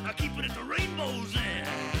pocket. I keep it at the rainbow's end.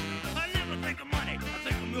 I never think of money, I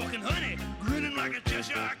think of milk and honey. Grinning like a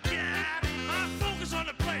Cheshire cat. I focus on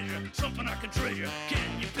the pleasure, something I can treasure.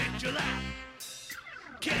 Can you picture that?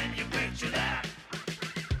 Can you picture that?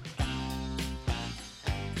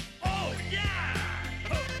 Oh yeah!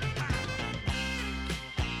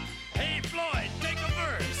 Hey Floyd, take a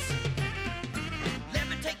verse. Let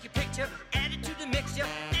me take your picture, add it to the mixture.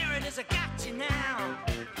 There it is, I got you now.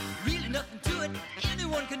 Really nothing to it,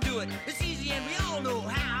 anyone can do it. It's easy and we all know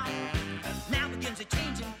how. Now begins a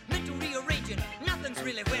changing, mental rearranging. Nothing's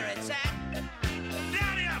really where it's at.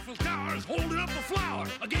 Down the Eiffel Tower is holding up a flower.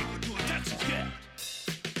 I gave it to a Texas cat.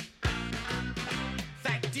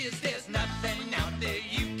 Fact is, there's nothing out there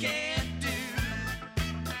you can't do.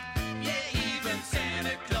 Yeah, even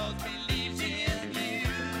Santa Claus believes in you.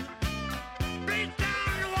 Break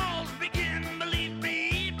down the walls, begin, believe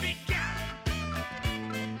me, be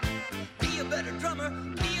kind. Be a better drummer,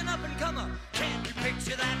 be an up-and-comer. Can you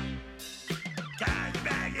picture that? Guys,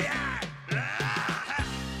 bag your eye.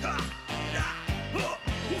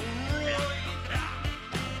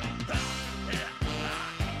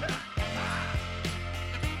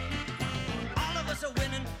 All of us are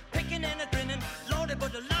winning, picking and a grinning. Lordy,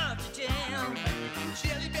 but I love to jam.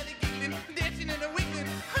 Jelly belly giggling, dancing and a wiggling.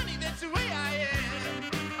 Honey, that's the way I am.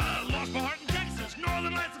 I lost my heart in Texas,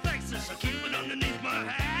 northern lights of Texas. I keep it underneath my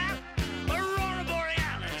hat. Aurora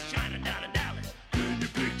Borealis, shining down in Dallas. Can you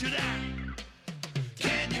picture that?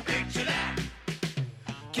 Can you picture that?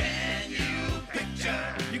 Can you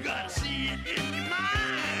picture? You gotta see it in your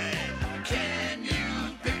mind. Can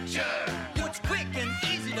you picture? What's quick and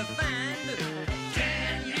easy to find?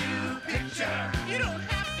 Can you picture? You don't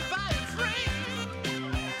have to buy a frame.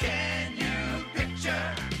 Can you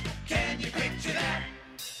picture? Can you picture that?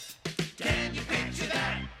 Can you picture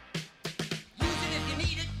that? Use it if you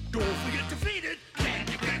need it. Don't forget to feed it. Can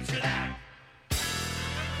you picture that?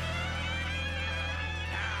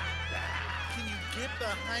 Can you get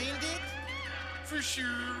behind it? For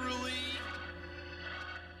surely.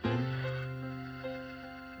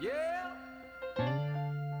 Yeah.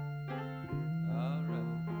 All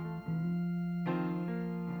right.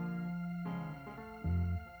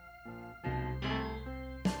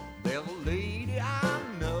 There's a lady I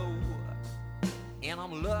know, and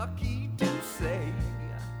I'm lucky to say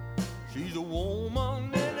she's a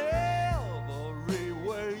woman in every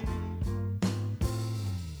way.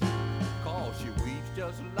 'Cause she weeps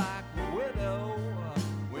just like a widow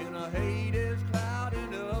when her hate is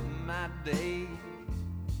clouding up my day.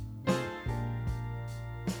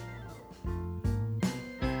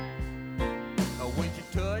 When she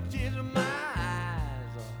touches my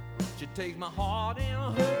eyes, she takes my heart in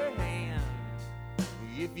her hand.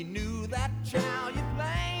 If you knew that child you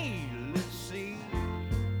played, let's see.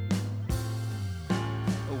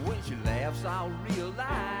 When she laughs, I'll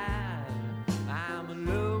realize I'm in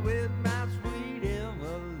love with my sweet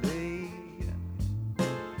Emily.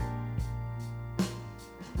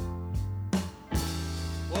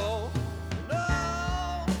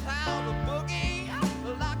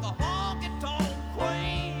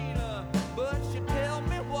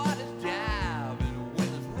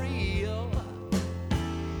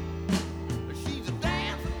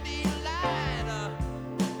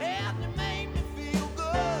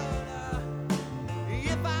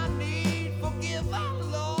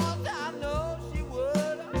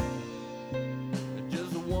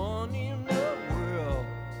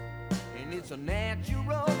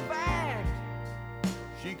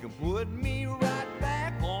 she can put me right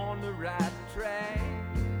back on the right track.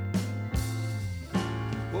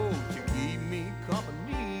 Won't you keep me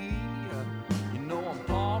company? You know I'm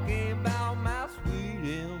talking about my sweet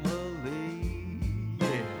Emily.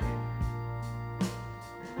 Yeah.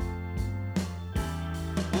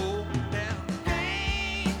 Oh, now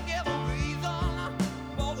can't give a reason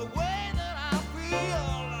for the way that I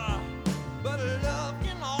feel, but love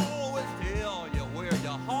can always tell you where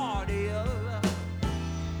your heart is.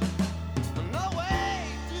 No way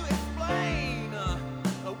to explain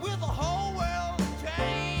with the whole world in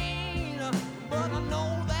chain, but I know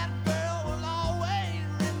that girl will always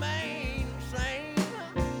remain sane.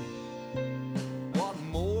 What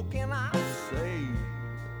more can I say?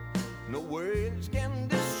 No words can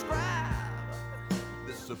describe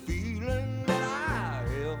this feeling that I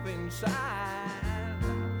have inside.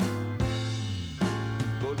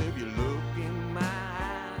 But if you look in my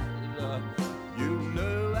eyes, you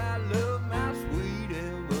know I love my sweet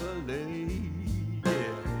Emily.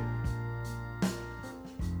 Yeah.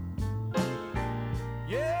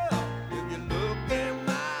 Yeah, if you look in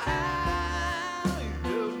my eyes,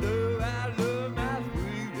 you know I love my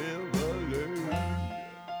sweet Emily.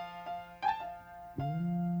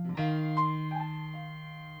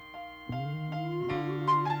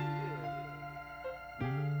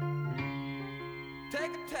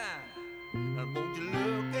 Take a time, and won't you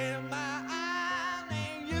look in my eyes,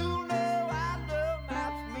 and you know I love my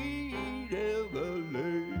sweet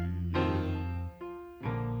Emily.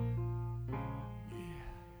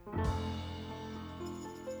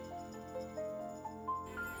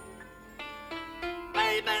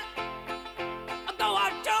 Baby, though I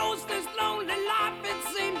chose this lonely life, it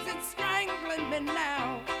seems it's strangling me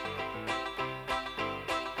now.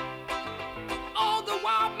 All the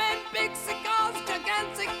wild men, big cigars,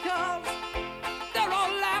 gigantic cars, they're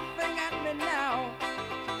all laughing at me now.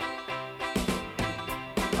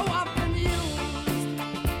 Oh, I've been used,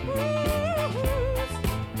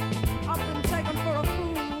 I've been taken for a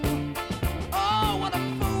fool. Oh, what a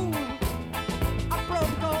fool, I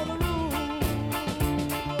broke all the rules,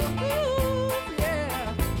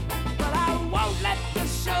 yeah. But I won't let the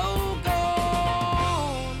show go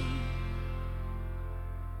on.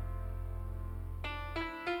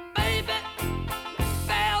 Baby,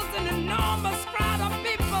 there's an enormous crowd of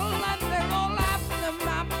people and they're all after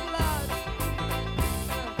my blood.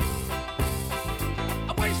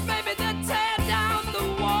 I wish maybe they'd tear down the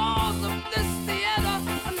walls of this theater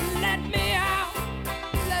and let me out,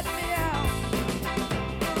 let me out.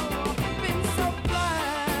 Oh, I've been so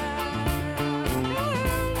blind,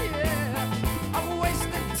 yeah. I've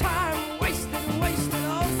wasted time, wasted,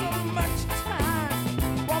 oh so much time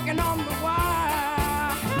walking on the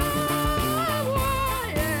wire,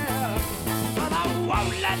 yeah. But I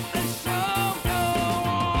won't let the show go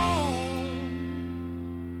on.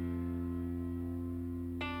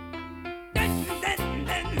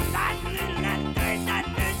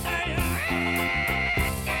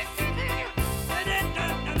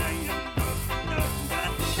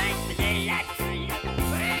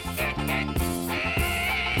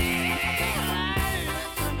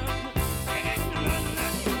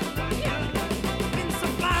 Been so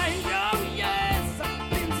blind, oh yes, I've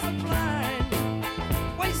been so blind.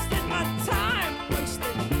 Wasted my time,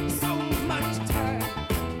 wasted so much time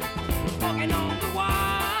walking on the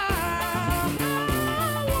wire,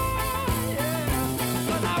 yeah.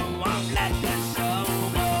 But I won't let the show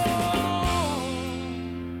go on.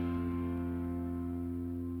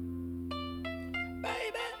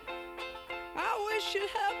 Baby, I wish you'd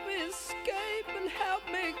help me escape and help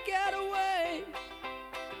me get away.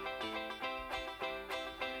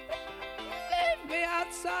 Leave me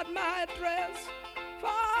outside my address,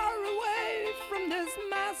 far away from this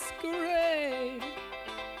masquerade.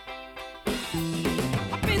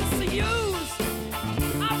 I've been so used,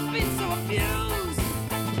 I've been so abused,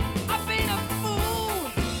 I've been a fool,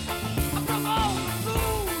 I broke all the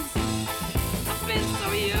rules. I've been so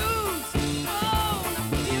used, oh, and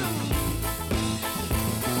abused.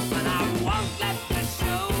 But I won't let the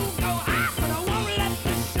show go, but I won't let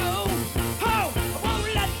the show, oh, I won't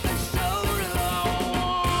let the show go.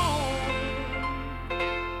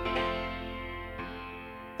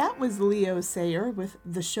 That was Leo Sayer with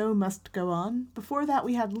The Show Must Go On. Before that,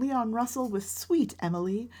 we had Leon Russell with Sweet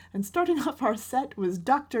Emily. And starting off our set was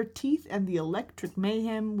Dr. Teeth and the Electric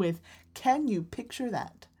Mayhem with Can You Picture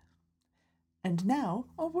That? And now,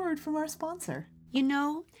 a word from our sponsor. You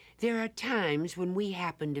know, there are times when we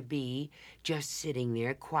happen to be just sitting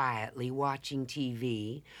there quietly watching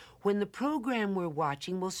TV, when the program we're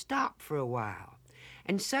watching will stop for a while,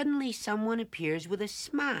 and suddenly someone appears with a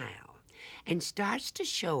smile. and starts to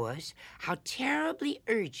show us how terribly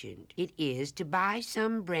urgent it is to buy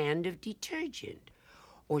some brand of detergent,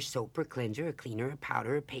 or soap or cleanser or cleaner or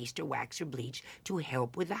powder or paste or wax or bleach to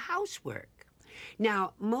help with the housework.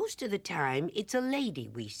 Now, most of the time, it's a lady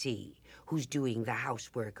we see who's doing the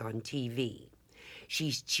housework on TV.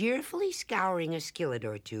 She's cheerfully scouring a skillet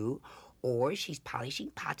or two, or she's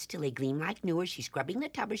polishing pots till they gleam like new, or she's scrubbing the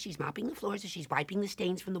tub, or she's mopping the floors, or she's wiping the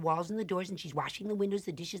stains from the walls and the doors, and she's washing the windows,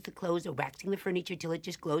 the dishes, the clothes, or waxing the furniture till it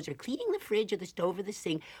just glows, or cleaning the fridge or the stove or the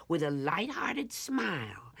sink with a light-hearted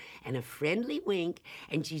smile and a friendly wink,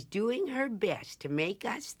 and she's doing her best to make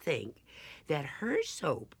us think that her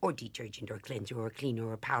soap or detergent or cleanser or cleaner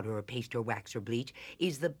or powder or paste or wax or bleach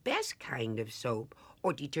is the best kind of soap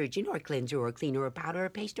or detergent or cleanser or cleaner or powder or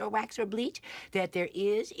paste or wax or bleach that there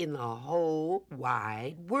is in the whole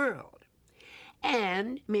wide world.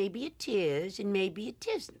 And maybe it is and maybe it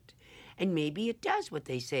isn't. And maybe it does what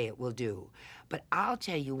they say it will do. But I'll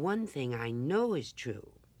tell you one thing I know is true.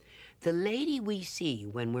 The lady we see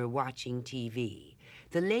when we're watching TV,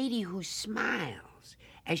 the lady who smiles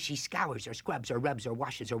as she scours or scrubs or rubs or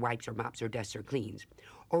washes or wipes or mops or dusts or cleans,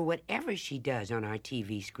 or whatever she does on our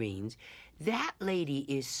TV screens, that lady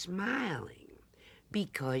is smiling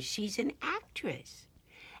because she's an actress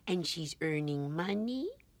and she's earning money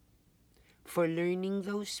for learning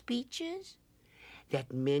those speeches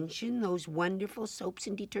that mention those wonderful soaps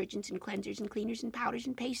and detergents and cleansers and cleaners and powders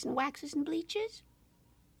and pastes and waxes and bleaches.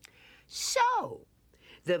 So,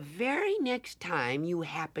 the very next time you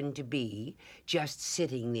happen to be just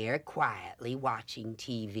sitting there quietly watching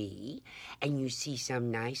TV and you see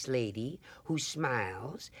some nice lady who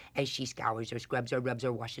smiles as she scours or scrubs or rubs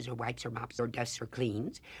or washes or wipes or mops or dusts or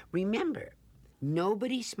cleans, remember,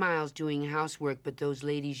 nobody smiles doing housework but those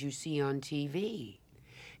ladies you see on TV.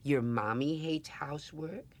 Your mommy hates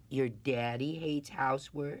housework. Your daddy hates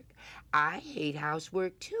housework. I hate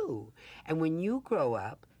housework too. And when you grow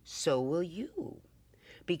up, so will you.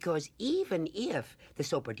 Because even if the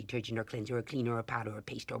soap or detergent or cleanser or cleaner or powder or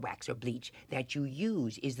paste or wax or bleach that you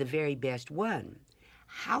use is the very best one,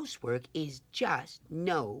 housework is just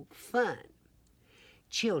no fun.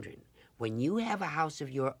 Children, when you have a house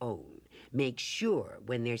of your own, make sure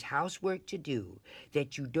when there's housework to do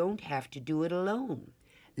that you don't have to do it alone.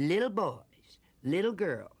 Little boys, little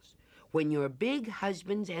girls, when you're big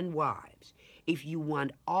husbands and wives, if you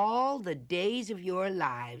want all the days of your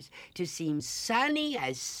lives to seem sunny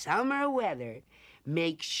as summer weather,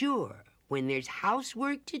 make sure when there's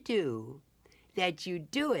housework to do that you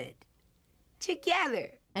do it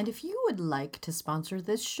together. And if you would like to sponsor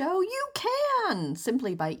this show, you can!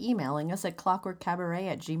 Simply by emailing us at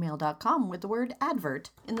clockworkcabaret@gmail.com with the word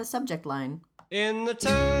advert in the subject line. In the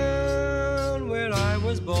town where I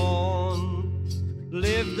was born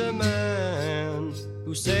lived a man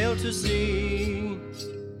who sailed to sea,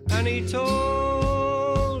 and he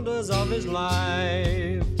told us of his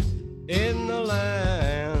life in the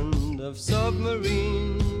land of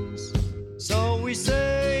submarines. So we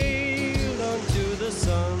sailed unto the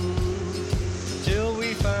sun till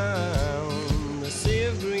we found the sea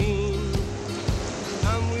of green,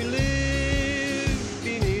 and we lived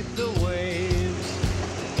beneath the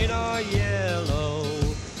waves in our yellow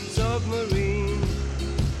submarine.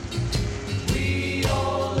 We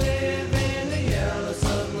all live in a yellow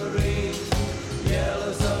submarine,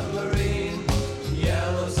 yellow submarine,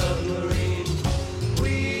 yellow submarine.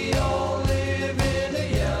 We all live in a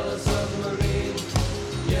yellow submarine,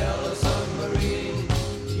 yellow submarine,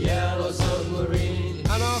 yellow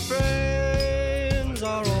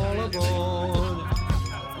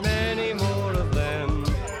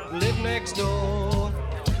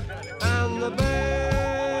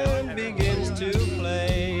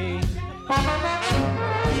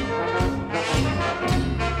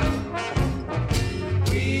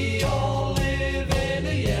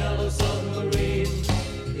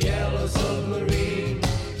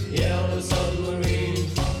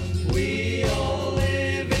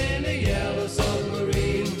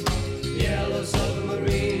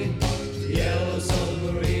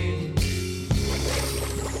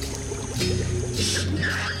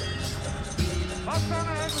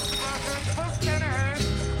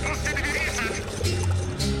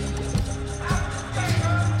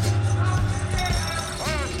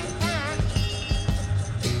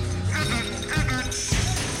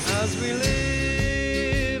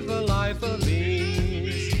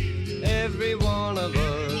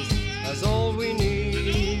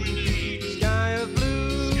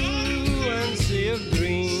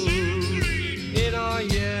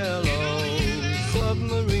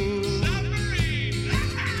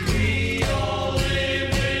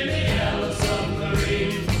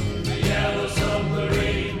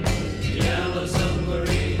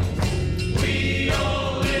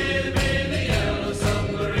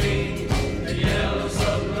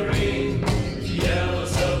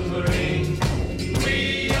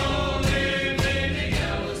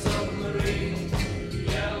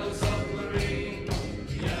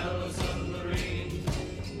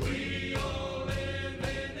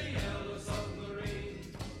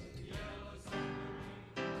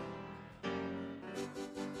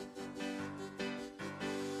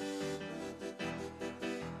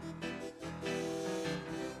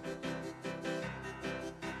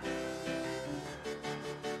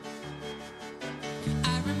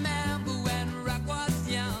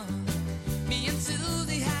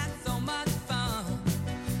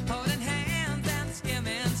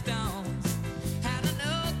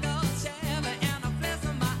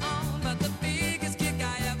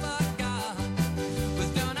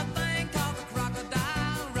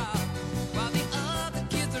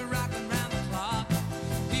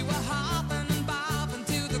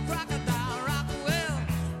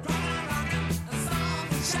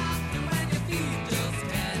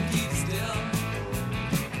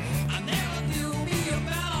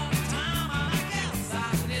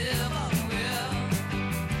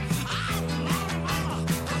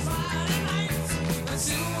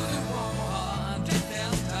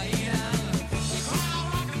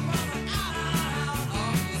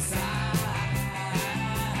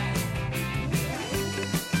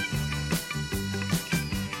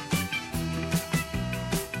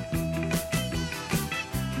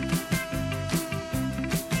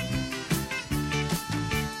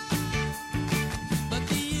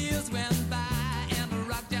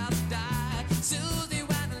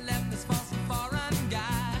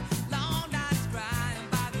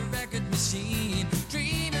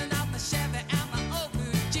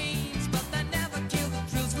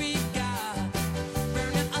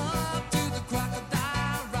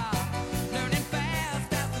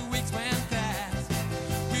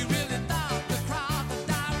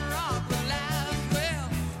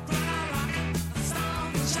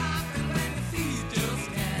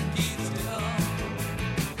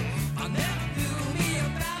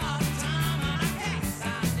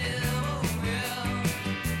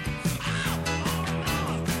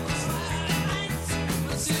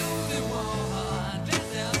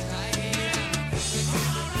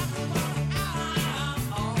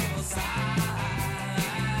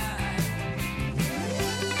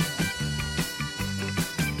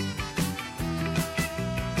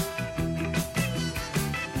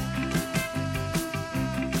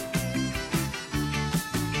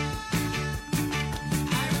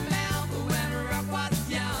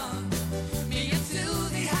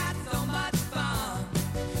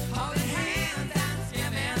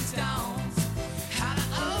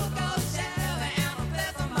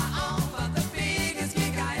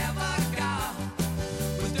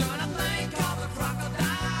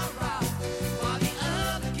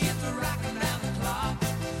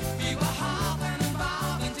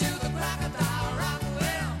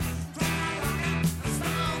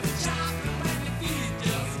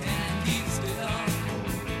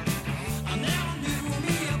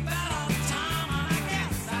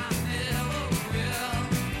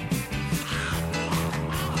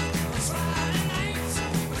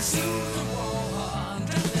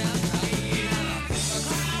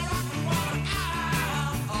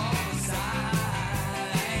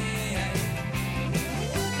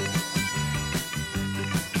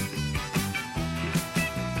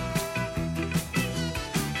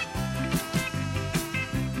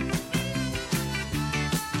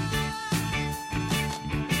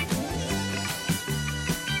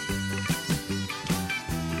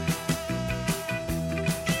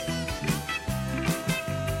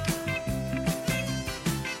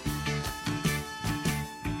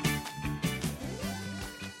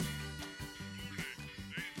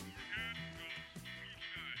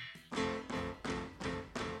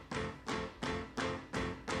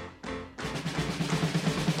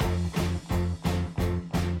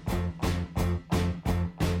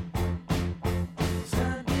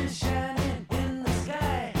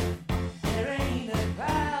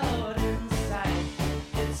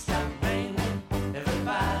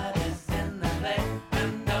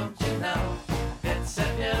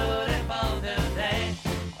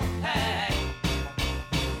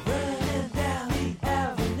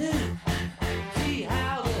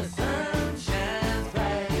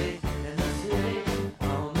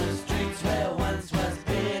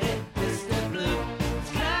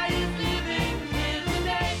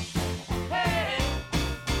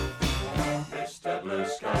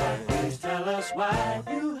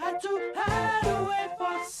had to hide away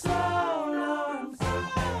for so long.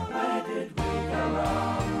 Where did we go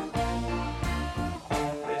wrong?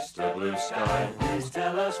 Mr. Blue Sky, please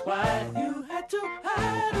tell us why you had to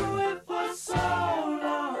hide away for so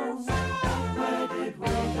long. Where did we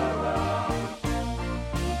go wrong?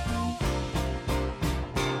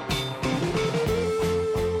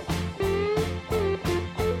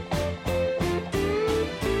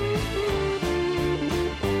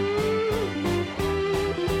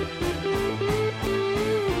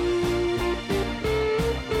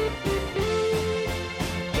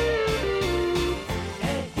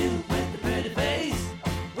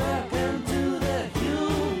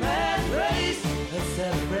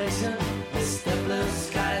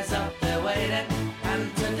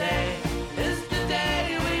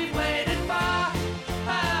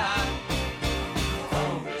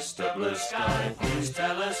 Sky, please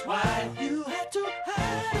tell us why you had to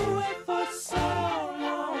hide away for so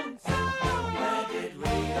long. Where did we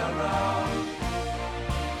go wrong?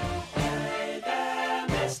 Hey there,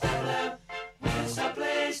 Mr. Blue, there's a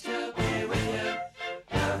place to be with you.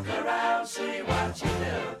 Look around, see what you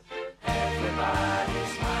do. Everybody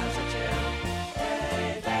smiles at you.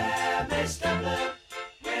 Hey there, Mr. Blue,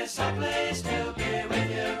 there's a place to be with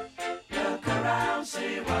you. Look around,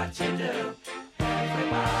 see what you do.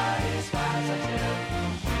 Everybody smiles at you.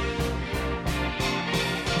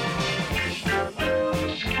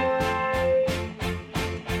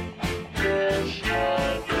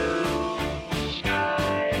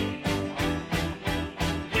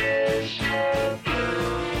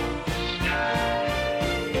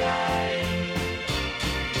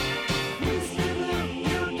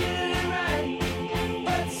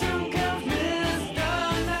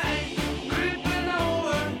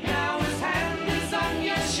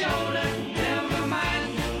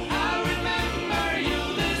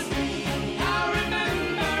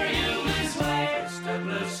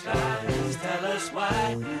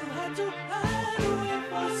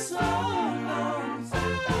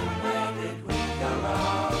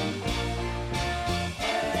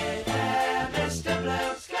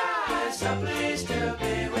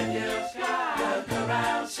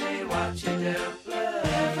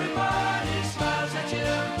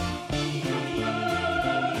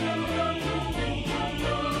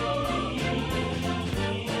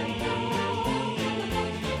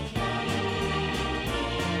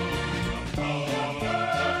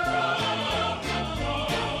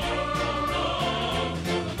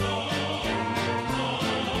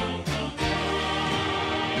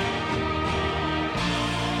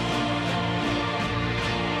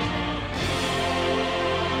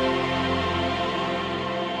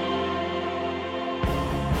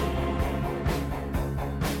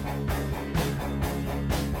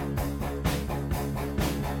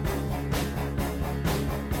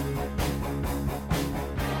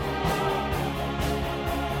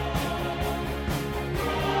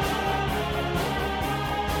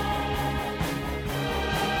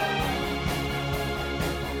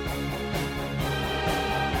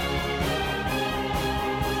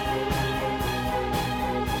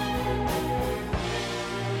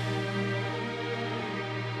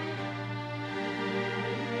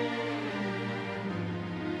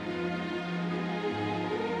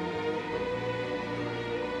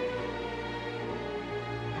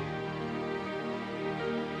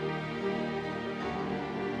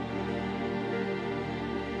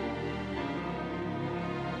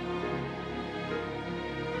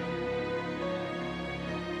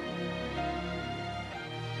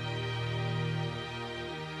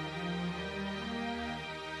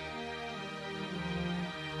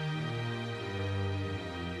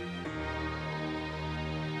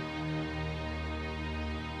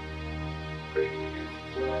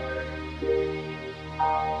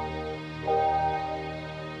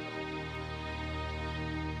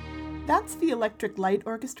 That's the Electric Light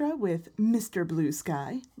Orchestra with Mr. Blue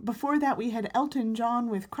Sky. Before that, we had Elton John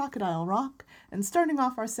with Crocodile Rock. And starting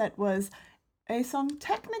off our set was a song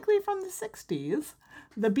technically from the 60s,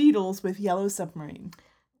 The Beatles with Yellow Submarine.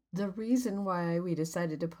 The reason why we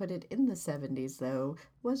decided to put it in the 70s, though,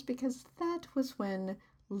 was because that was when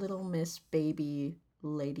Little Miss Baby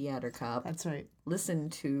Lady Attercop. That's right.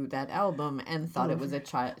 Listened to that album and thought it was a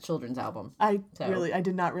children's album. I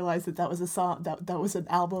did not realize that was a song, that was an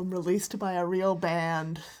album released by a real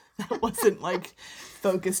band. That wasn't like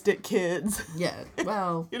focused at kids. Yeah,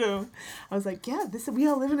 well. I was like, yeah, we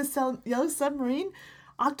all live in a yellow submarine,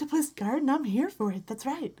 octopus garden, I'm here for it. That's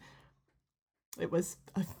right. It was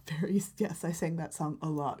a very, yes, I sang that song a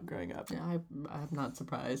lot growing up. Yeah, I'm not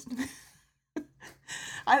surprised.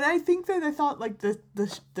 And I think that I thought like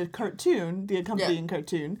the cartoon, the accompanying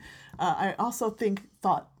cartoon, I also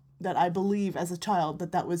thought that I believe as a child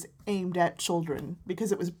that was aimed at children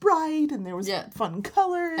because it was bright and there was fun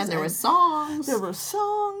colors. And there were songs. There were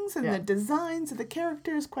songs and Yeah. the designs of the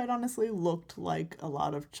characters quite honestly looked like a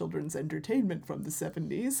lot of children's entertainment from the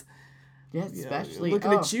 70s. Yeah, You know, especially...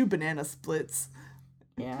 looking at you, Banana Splits.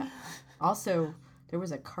 Yeah. Also, there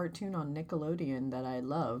was a cartoon on Nickelodeon that I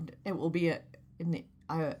loved. It will be in the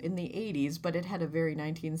 80s, but it had a very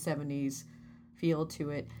 1970s feel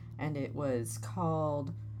to it, and it was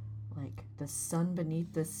called like The Sun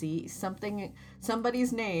Beneath the Sea,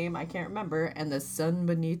 somebody's name I can't remember, and The Sun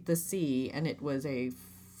Beneath the Sea, and it was a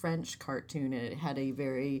French cartoon, and it had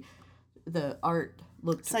the art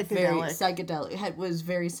looked very psychedelic. It was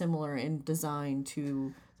very similar in design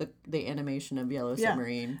to the animation of Yellow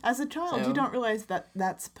Submarine. As a child, So- you don't realize that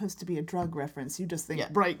that's supposed to be a drug reference. You just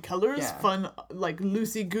think bright colors, fun, like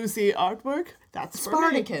loosey-goosey artwork. That's for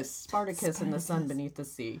me. Spartacus and the Sun Beneath the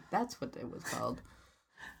Sea. That's what it was called.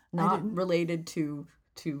 Not related to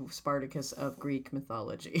Spartacus of Greek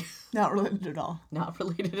mythology. Not related at all. Not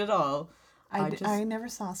related at all. I never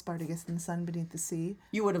saw Spartacus and the Sun Beneath the Sea.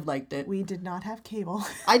 You would have liked it. We did not have cable.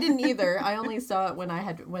 I didn't either. I only saw it when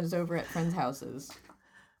I was over at friends' houses.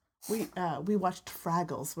 We watched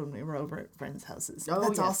Fraggles when we were over at friends' houses. Oh,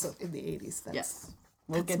 that's yes. also in the 80s. Yes.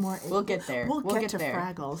 We'll get there. We'll get there. We'll get to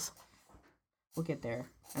Fraggles. We'll get there.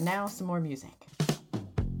 And now some more music.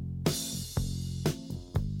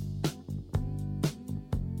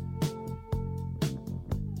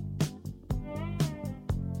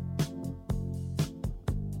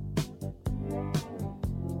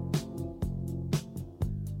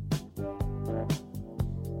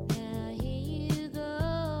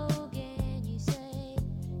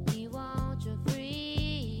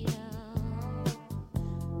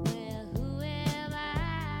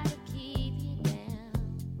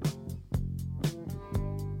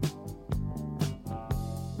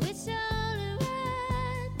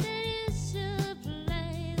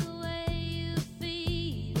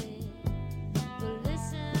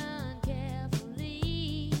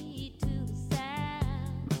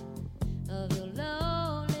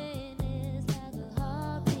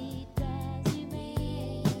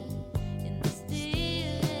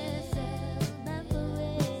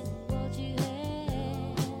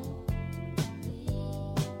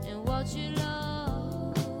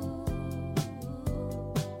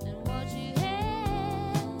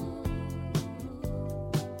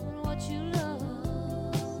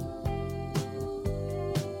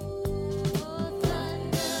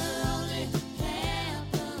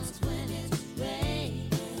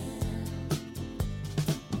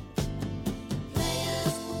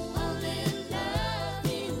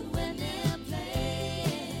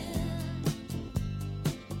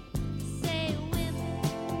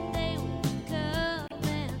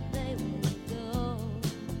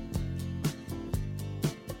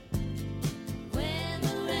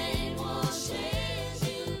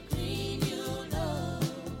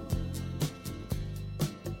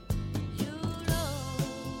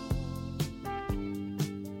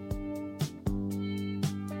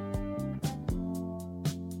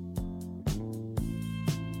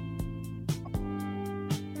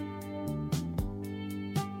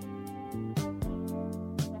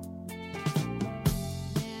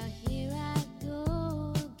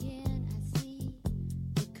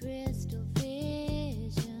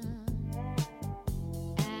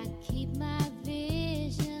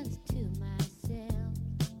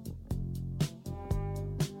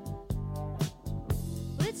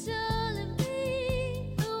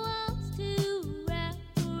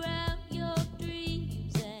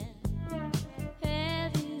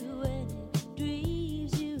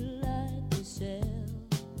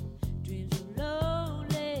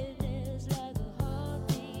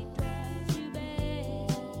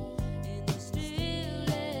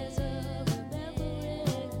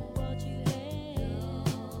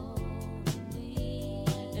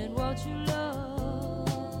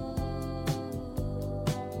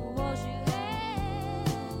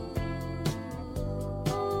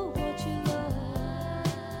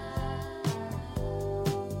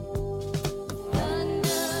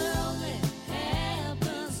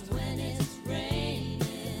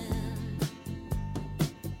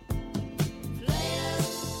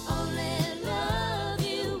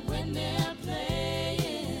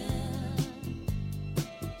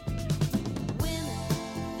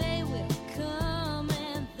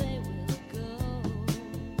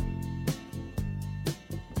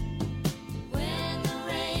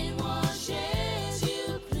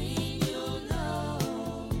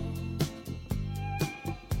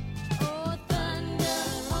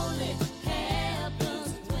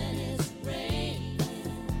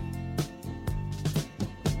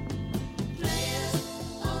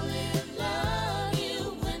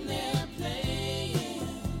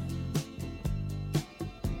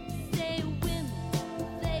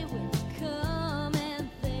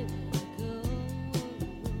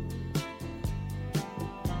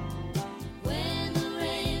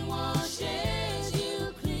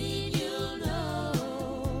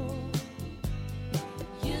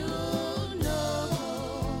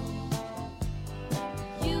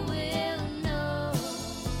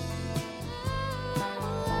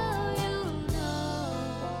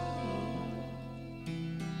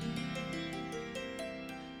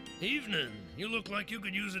 evening. You look like you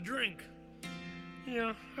could use a drink.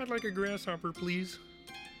 Yeah, I'd like a grasshopper, please.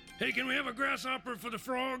 Hey, can we have a grasshopper for the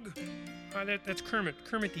frog? That's Kermit,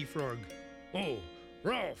 Kermit-y Frog. Oh,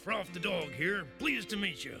 Ralph the dog here. Pleased to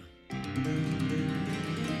meet you.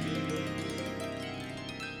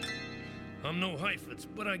 I'm no Heifetz,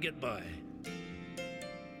 but I get by.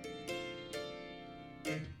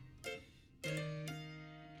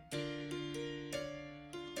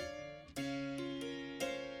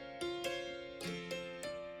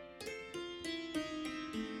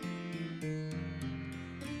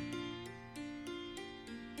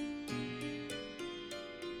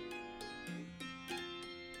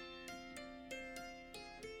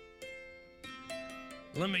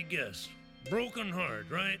 Let me guess. Broken heart,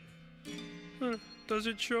 right? Huh, does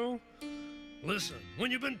it show? Listen,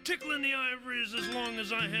 when you've been tickling the ivories as long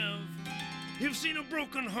as I have, you've seen a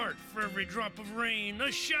broken heart for every drop of rain,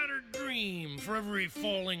 a shattered dream for every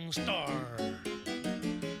falling star.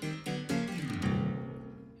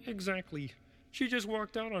 Exactly. She just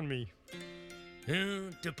walked out on me.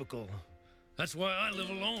 Yeah, typical. That's why I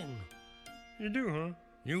live alone. You do, huh?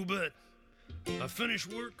 You bet. I finish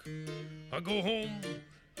work, I go home,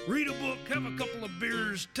 read a book, have a couple of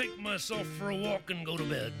beers, take myself for a walk, and go to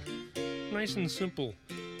bed. Nice and simple.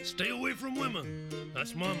 Stay away from women.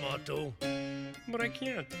 That's my motto. But I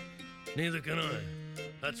can't. Neither can I.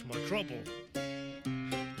 That's my trouble.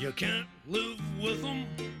 You can't live with them.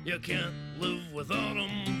 You can't live without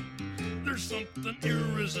them. There's something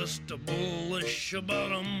irresistible-ish about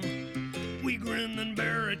them. We grin and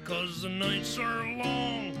bear it 'cause the nights are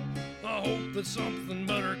long. I hope that something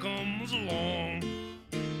better comes along.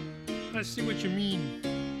 I see what you mean.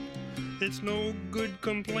 It's no good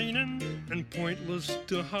complaining and pointless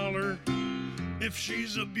to holler. If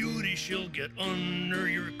she's a beauty, she'll get under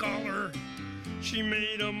your collar. She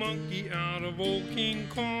made a monkey out of old King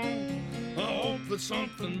Kong. I hope that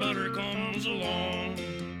something better comes along.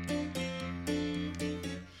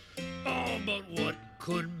 Oh, but what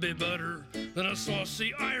could be better than a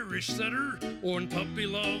saucy Irish setter, or when puppy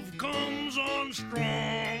love comes on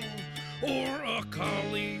strong, or a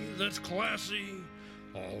collie that's classy?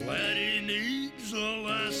 All that he needs a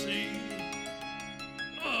lassie.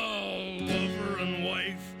 A lover and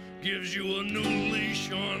wife gives you a new leash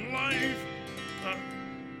on life.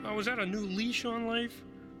 Was that a new leash on life?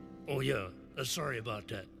 Oh yeah, sorry about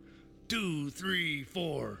that. 2, 3,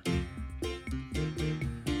 4.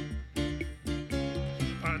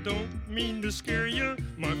 I don't mean to scare ya,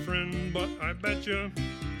 my friend, but I bet ya,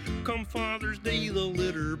 come Father's Day, the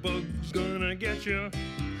litter bug's gonna get ya.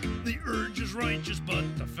 The urge is righteous, but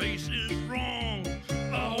the face is wrong.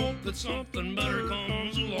 I hope that something better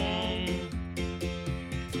comes along.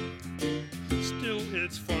 Still,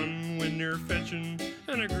 it's fun when you're fetching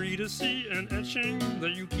and agree to see an etching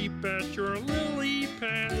that you keep at your lily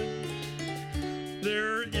pad.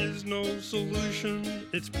 There is no solution,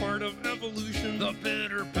 it's part of evolution. The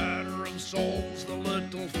pitter-patter of souls, the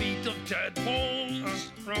little feet of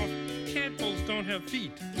tadpoles. Ralph, tadpoles don't have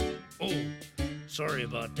feet. Oh, sorry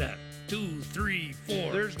about that. 2, 3,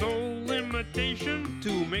 4. There's no limitation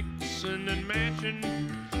to mixing and matching.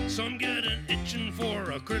 Some get an itching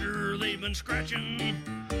for a critter they've been scratching.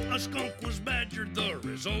 A skunk was badgered, the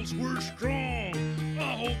results were strong.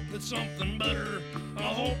 I hope that something better, I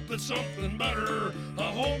hope that something better,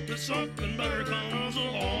 I hope that something better comes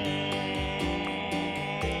along.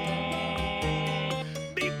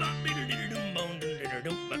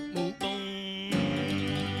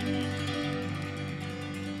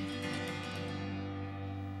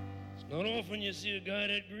 It's not often you see a guy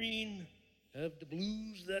that green have the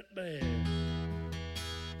blues that bad.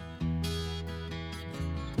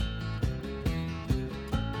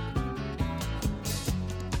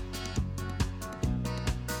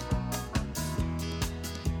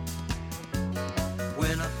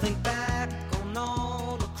 When I think back on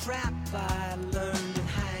all the crap I learned in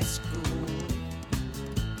high school,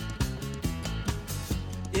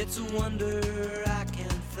 it's a wonder I can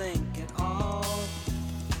think at all.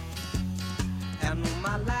 And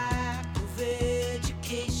my lack of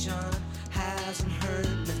education hasn't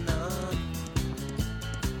hurt me none.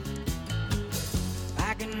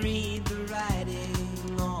 I can read the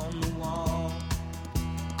writing on the wall.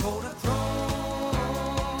 Kodachrome,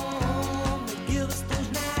 they give us those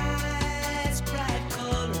nice bright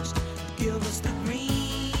colors, give us the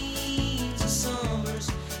greens of summers,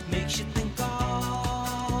 makes you think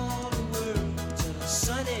all the world's a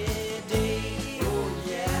sunny day. Oh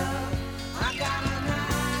yeah, I got a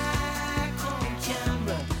Nikon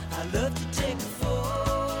camera, I love to take a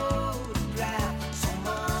photograph, so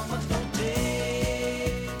mama don't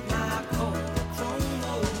take my Kodachrome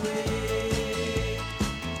away.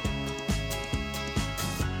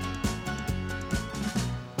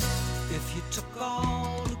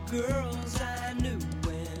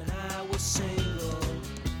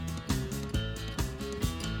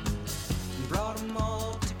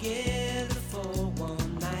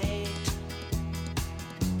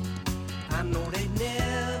 I know they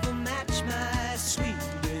never match my sweet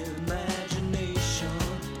imagination.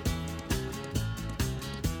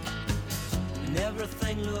 And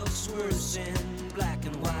everything looks worse in black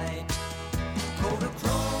and white. Kodachrome,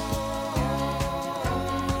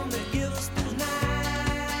 they give us those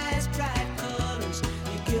nice bright colors.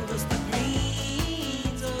 You give us the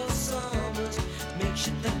greens of summers. Makes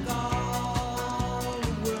you think all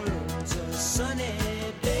the world's a sunny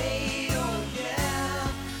day. Oh yeah,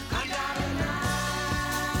 I got an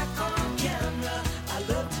Nikon camera. I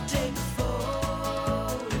love to take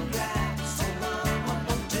photographs. So I'm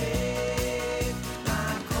gonna take my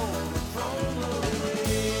Kodachrome away.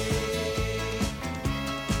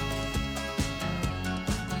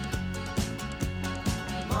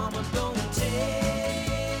 Mama, don't take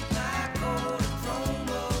my Kodachrome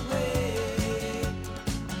away.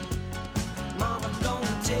 Mama,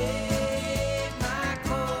 don't take my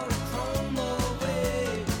Kodachrome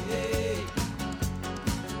away.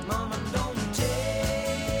 Mama, don't take my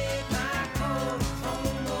Kodachrome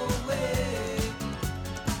away.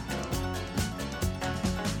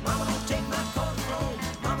 Mama, don't take my Kodachrome.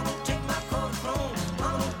 Mama, don't take my Kodachrome.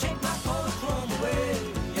 Mama, don't take my Kodachrome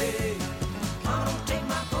away. Mama, don't take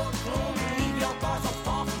my Kodachrome. Leave your bar so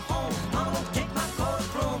far from home. Mama, don't take my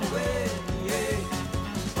Kodachrome away.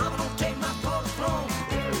 Mama, don't take my Kodachrome.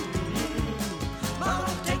 Mama,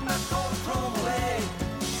 don't take my Kodachrome away.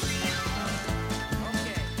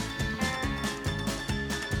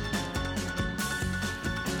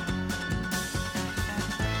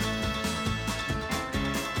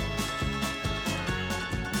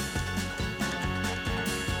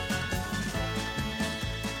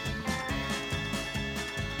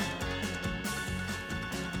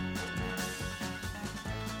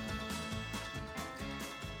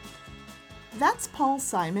 That's Paul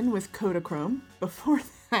Simon with Kodachrome. Before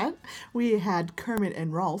that, we had Kermit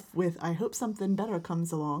and Rolf with I Hope Something Better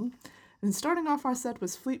Comes Along. And starting off our set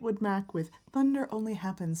was Fleetwood Mac with Thunder Only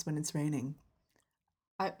Happens When It's Raining.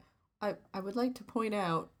 I would like to point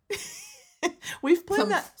out We've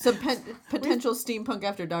played some potential steampunk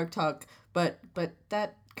after dark talk, but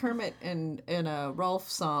that Kermit and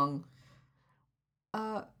Rolf song.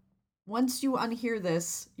 Once you unhear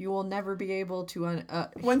this, you will never be able to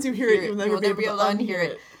Once you hear it, you'll never be able to unhear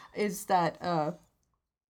it. Is that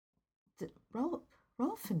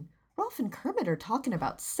Rolf and Kermit are talking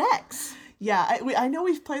about sex? Yeah, I know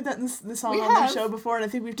we've played that in the song on the show before, and I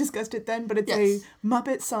think we've discussed it then, but it's a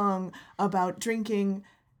Muppet song about drinking,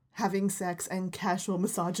 having sex, and casual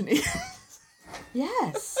misogyny.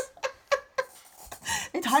 Yes.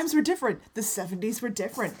 Times were different. The 70s were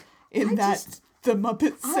different in the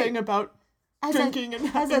Muppets sang about drinking and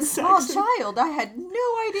having sex. As a small child, I had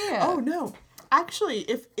no idea. Oh, no. Actually,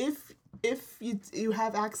 if you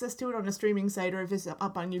have access to it on a streaming site or if it's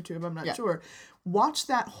up on YouTube, I'm not sure. Watch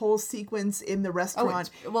that whole sequence in the restaurant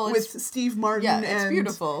with Steve Martin. Yeah, it's and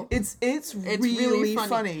beautiful. It's really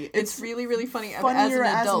funny. It's really, really funny. Funnier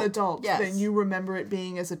as an adult yes. than you remember it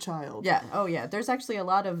being as a child. Yeah. Oh, yeah. There's actually a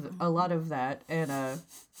lot of that, and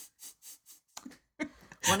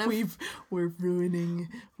we're ruining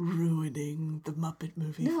the Muppet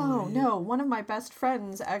movie. No. One of my best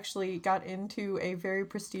friends actually got into a very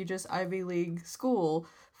prestigious Ivy League school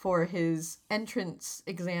for his entrance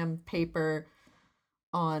exam paper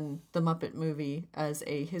on the Muppet movie as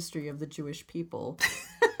a history of the Jewish people.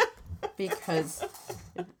 because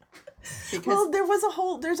well, there's a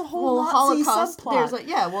whole Nazi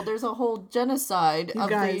subplot. There's a whole genocide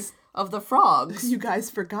of the frogs. You guys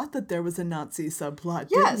forgot that there was a Nazi subplot,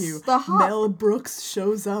 yes, didn't you? Mel Brooks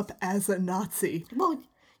shows up as a Nazi. Well,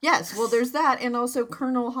 yes. Well, there's that, and also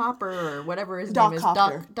Colonel Hopper or whatever his name is,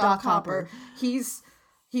 Doc Hopper.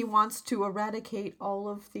 He wants to eradicate all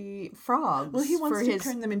of the frogs. Well, he wants to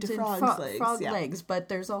turn them into frog legs. But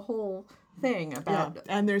there's a whole thing about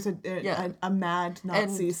and there's a mad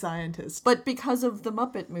Nazi scientist. But because of the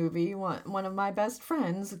Muppet movie, one of my best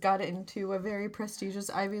friends got into a very prestigious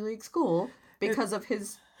Ivy League school because of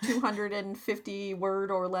his 250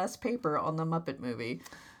 word or less paper on the Muppet movie.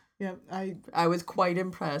 Yeah, I was quite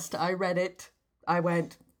impressed. I read it. I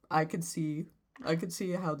went, I could see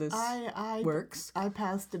how this works. I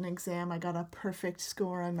passed an exam. I got a perfect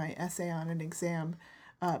score on my essay on an exam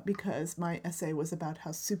because my essay was about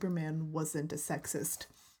how Superman wasn't a sexist.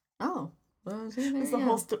 Oh. Well,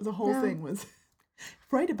 the whole thing was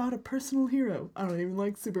write about a personal hero. I don't even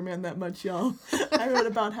like Superman that much, y'all. I wrote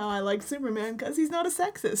about how I like Superman because he's not a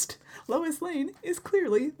sexist. Lois Lane is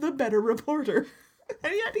clearly the better reporter.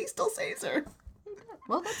 And yet he still saves her.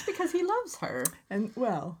 Well, that's because he loves her. And,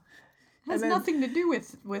 well... has nothing to do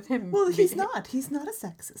with him. Well, he's not. He's not a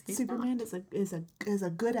sexist. Superman is a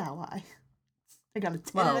good ally. I got a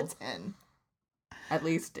 10 out of 10. At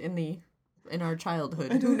least in our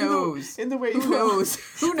childhood. Who knows? In the way Who knows?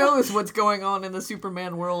 Who knows what's going on in the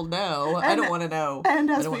Superman world now? I don't want to know. And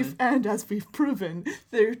as we've proven,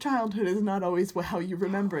 their childhood is not always how you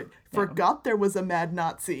remember it. Forgot there was a mad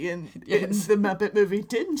Nazi in the Muppet movie,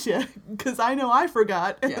 didn't you? Because I know I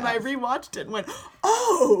forgot, and then I rewatched it and went,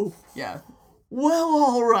 oh! Yeah. Well,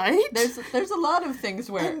 all right. There's a lot of things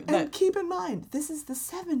where... And keep in mind, this is the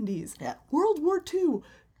 70s. Yeah. World War II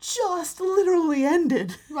just literally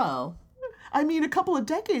ended. Well... I mean, a couple of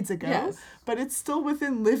decades ago, but it's still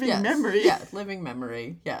within living memory. Yeah, living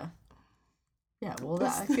memory. Yeah. Yeah, well,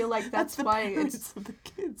 I feel like that's why it's... the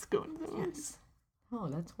kids going to those. Yes. Oh,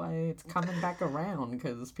 that's why it's coming back around,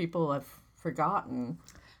 because people have forgotten.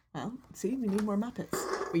 Well, see, we need more Muppets.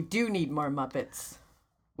 We do need more Muppets.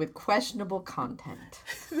 With questionable content.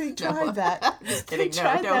 They tried that. Just kidding. They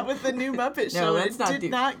tried that with the new Muppet show. Let's not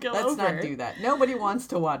did not go over. Let's not do that. Nobody wants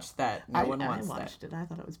to watch that. No one wants that. I watched it. I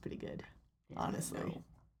thought it was pretty good. Honestly. No.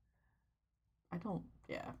 I don't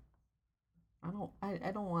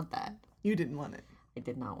want that. You didn't want it. I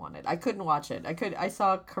did not want it. I couldn't watch it. I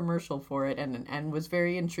saw a commercial for it and was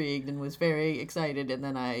very intrigued and was very excited, and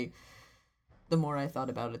then the more I thought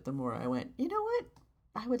about it, the more I went, you know what?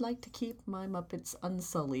 I would like to keep my Muppets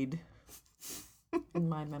unsullied in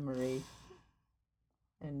my memory.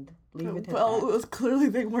 And leave it at that. Well, clearly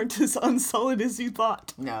they weren't as unsullied as you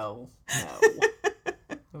thought. No.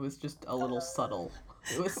 It was just a little subtle.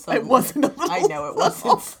 It was subtle. It wasn't a little I know it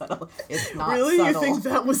wasn't subtle. It's not really? subtle. You think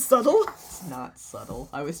that was subtle? It's not subtle.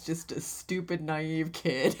 I was just a stupid, naive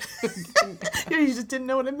kid. Yeah, you just didn't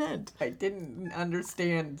know what it meant. I didn't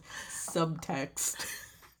understand subtext.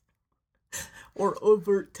 Or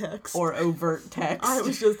overt text. I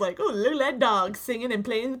was just like, oh, look at that dog singing and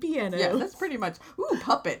playing the piano. Yeah, that's pretty much... Ooh,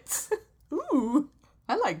 puppets. Ooh.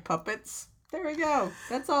 I like puppets. There we go.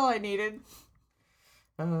 That's all I needed.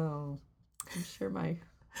 Oh, I'm sure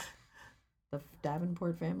the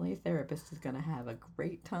Davenport family therapist is going to have a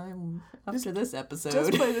great time after this episode.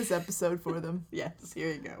 Just play this episode for them. Yes,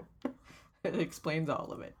 here you go. It explains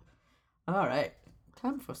all of it. All right.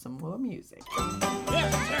 Time for some more music.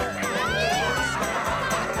 Yes, sir.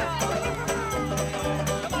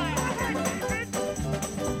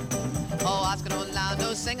 Oh, Oscar don't allow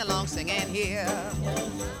no sing-along singing here.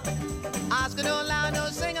 Oscar don't allow no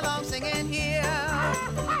sing-along singing here.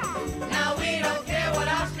 Now we don't care what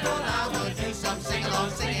Oscar don't allow, we'll do some sing-along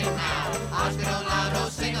singing now. Oscar don't allow no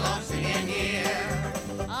sing-along singing here.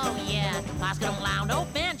 Oh yeah, Oscar don't allow no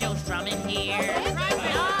banjo strumming here.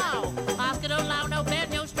 No, Oscar don't allow no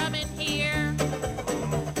banjo strumming here.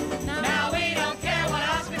 Now we don't care what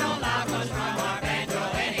Oscar don't allow, cause from our banjo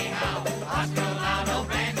anyhow. Oscar don't allow no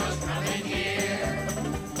banjo strumming here.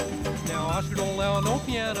 Now Oscar don't allow no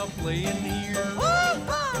piano playing here.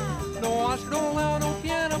 No, Oscar don't allow no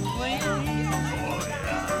piano playing here.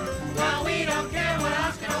 Now we don't care what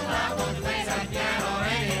Oscar don't allow, cause he plays that piano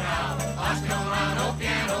anyhow. Oscar don't allow no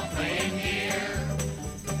piano playing here.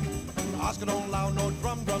 Oscar don't allow no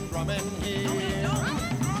drumming here.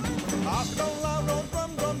 Oscar don't allow no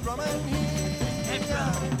drumming here.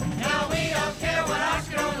 Now we don't care what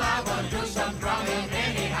Oscar don't allow, but do some drumming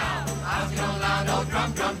anyhow. Oscar don't allow no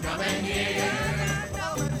drumming here.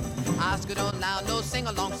 Oscar don't allow no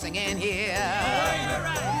sing-along singing here.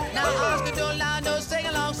 Now Oscar don't allow no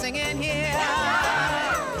sing-along singing here.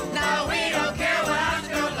 Now we don't care what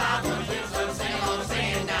Oscar don't allow, but do some sing-along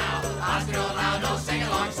singing now. Oscar don't allow no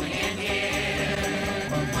sing-along singing here.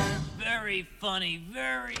 Very funny,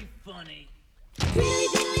 very funny.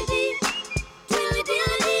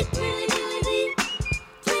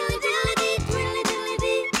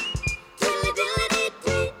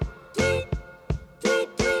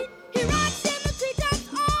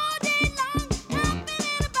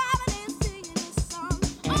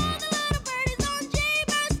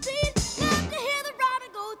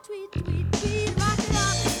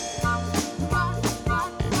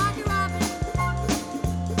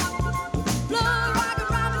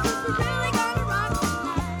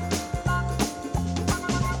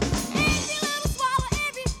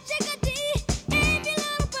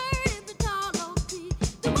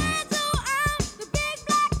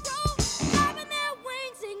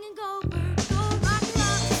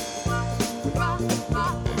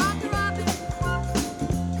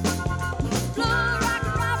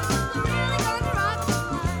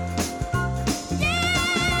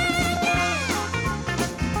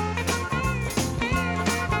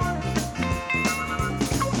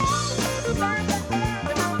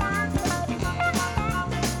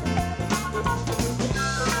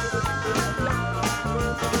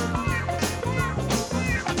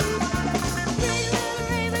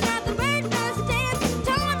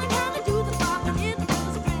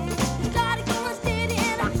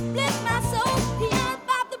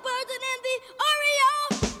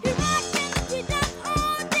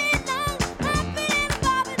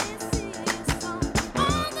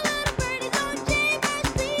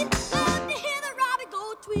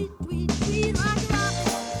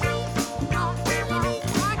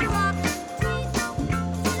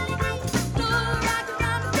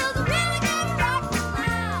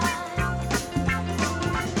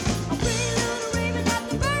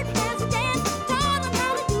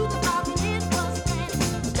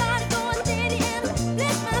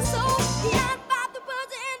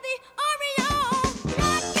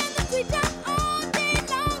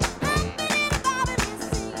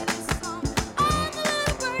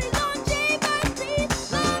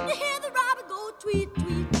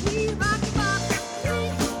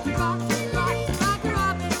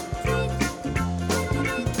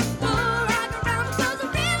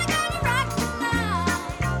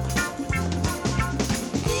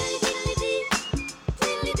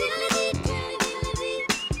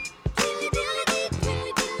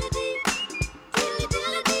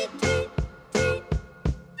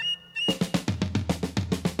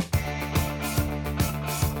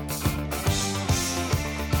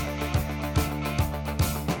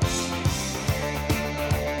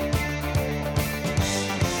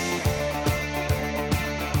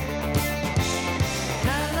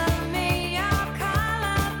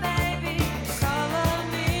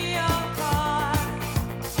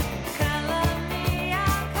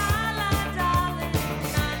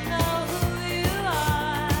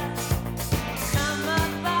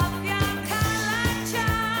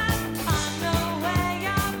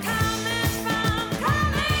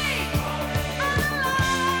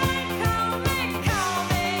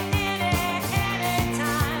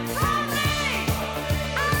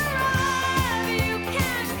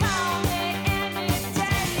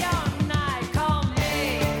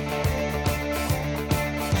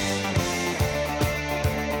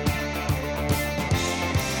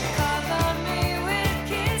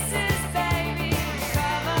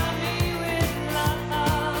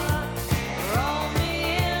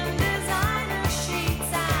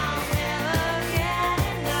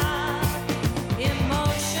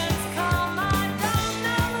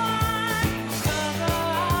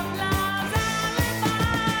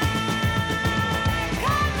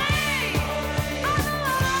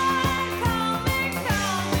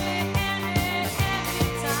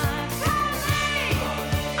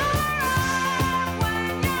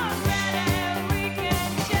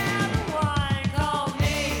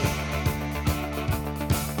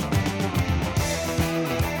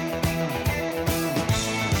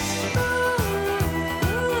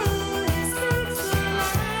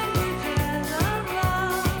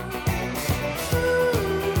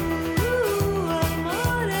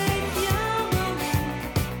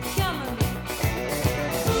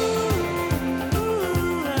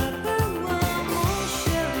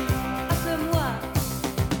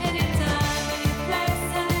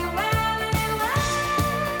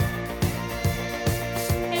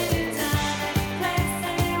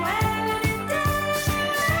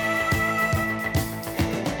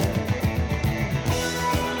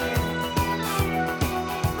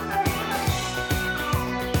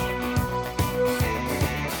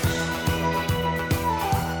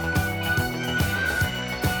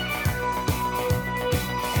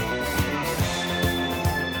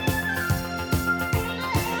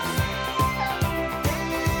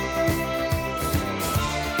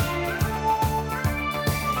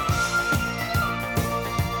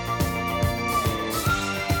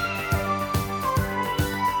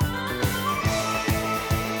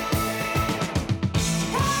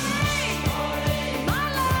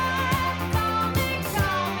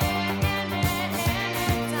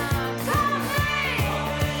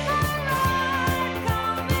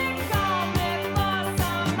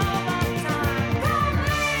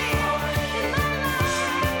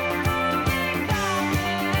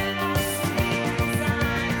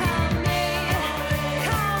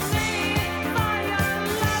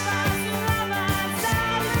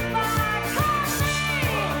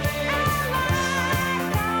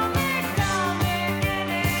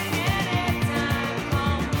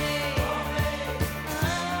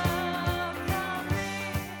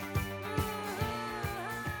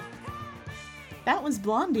 That was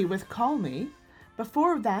Blondie with Call Me.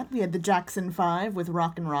 Before that, we had the Jackson 5 with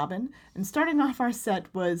Rockin' Robin. And starting off our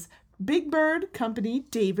set was Big Bird Company,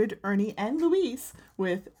 David, Ernie, and Luis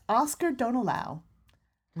with Oscar Don't Allow.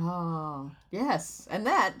 Oh, yes. And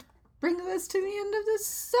that brings us to the end of the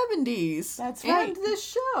 70s. That's right. And the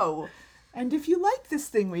show. And if you like this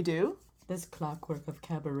thing we do, this clockwork of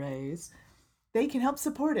cabarets, they can help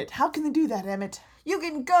support it. How can they do that, Emmett? You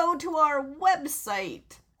can go to our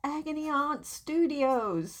website,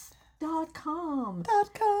 agonyauntstudios.com.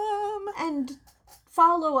 And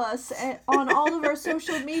follow us on all of our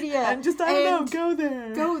social media. And just, I don't know, go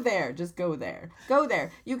there. Go there. Just go there. Go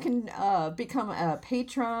there. You can become a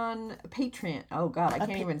patron. Oh, God, I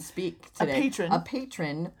can't even speak today. A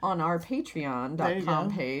patron on our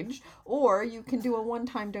patreon.com page. Or you can do a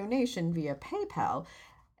one-time donation via PayPal.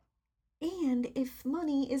 And if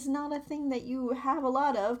money is not a thing that you have a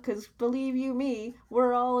lot of, because believe you me,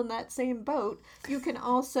 we're all in that same boat, you can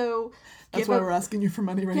also... That's why we're asking you for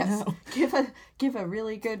money right now. Give a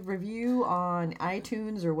really good review on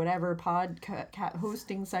iTunes or whatever podcast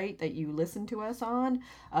hosting site that you listen to us on.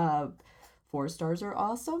 4 stars are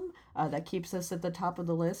awesome. That keeps us at the top of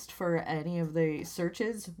the list for any of the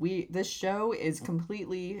searches. This show is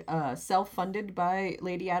completely self-funded by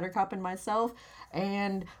Lady Addercop and myself,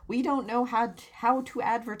 and we don't know how to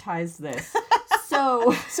advertise this.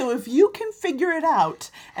 So if you can figure it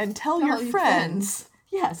out and tell your friends.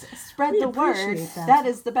 Yes, spread the word. That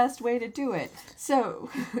is the best way to do it. So,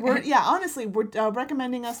 honestly, we're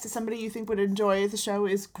recommending us to somebody you think would enjoy the show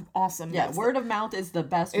is awesome. Yeah, word of mouth is the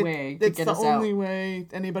best way to get us out. It's the only way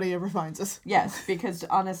anybody ever finds us. Yes, because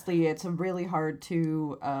honestly, it's really hard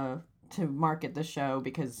to market the show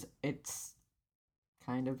because it's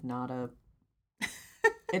kind of not a.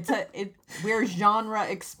 We're genre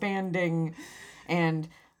expanding, and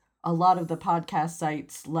a lot of the podcast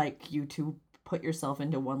sites like you to put yourself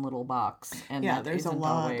into one little box, and there's a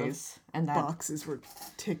lot of boxes we're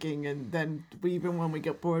ticking, and then even when we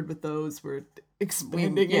get bored with those, we're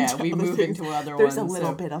expanding. We move into other there's ones. There's a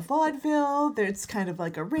little bit of vaudeville. There's kind of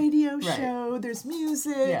like a radio show. There's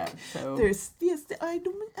music. Yeah, so there's okay.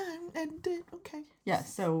 Yeah,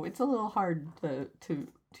 so it's a little hard to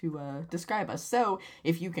describe us. So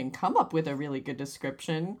if you can come up with a really good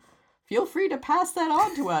description, feel free to pass that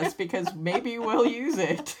on to us because maybe we'll use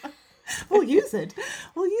it. We'll use it.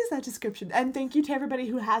 We'll use that description. And thank you to everybody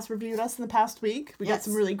who has reviewed us in the past week. We got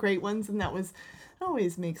some really great ones, and that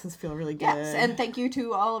always makes us feel really good. Yes, and thank you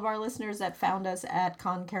to all of our listeners that found us at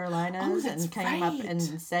Con Carolinas and came up and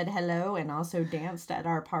said hello and also danced at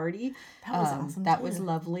our party. That was awesome. That was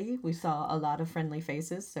lovely. We saw a lot of friendly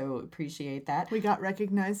faces, so appreciate that. We got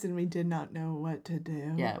recognized and we did not know what to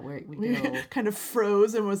do. Yeah, we kind of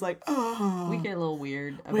froze and was like, oh. We get a little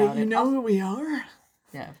weird about it. Wait, you know who we are?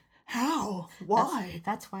 Yeah. How? Why?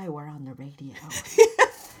 That's why we're on the radio.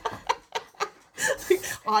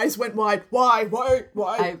 Eyes went wide. Why?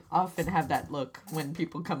 I often have that look when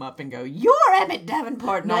people come up and go, "You're Emmett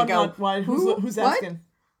Davenport," and I go, "Why? Who's asking?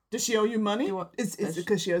 Does she owe you money? Is it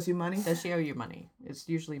because she owes you money? Does she owe you money? It's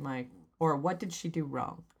usually or what did she do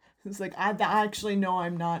wrong? It's like, I actually know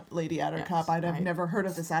I'm not Lady Addercop. Yes, I've never heard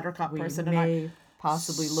of this Addercop person. We may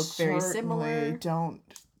possibly look very similar.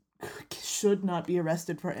 Should not be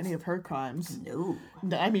arrested for any of her crimes. No.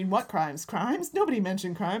 I mean, what crimes? Crimes? Nobody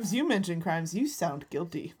mentioned crimes. You mentioned crimes. You sound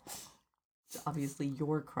guilty. It's obviously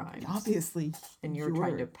your crimes. Obviously. And you're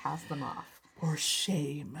trying to pass them off. For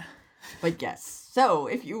shame. But yes. So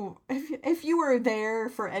if you were there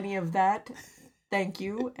for any of that, thank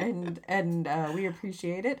you. And we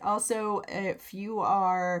appreciate it. Also, if you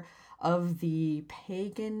are of the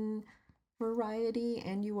pagan variety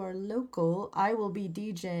and you are local, I will be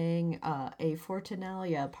DJing a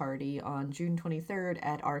Fortunalia party on June 23rd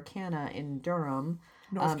at Arcana in Durham,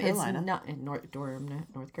 North Carolina. It's not in Durham,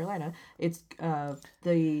 North Carolina. It's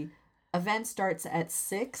the event starts at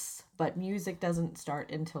 6, but music doesn't start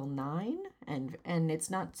until 9, and it's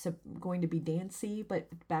not going to be dancey, but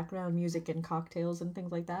background music and cocktails and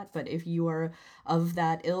things like that. But if you are of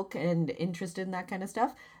that ilk and interested in that kind of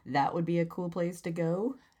stuff, that would be a cool place to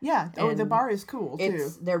go. Yeah. Oh, the bar is cool too.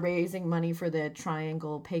 They're raising money for the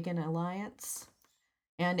Triangle Pagan Alliance,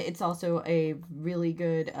 and it's also a really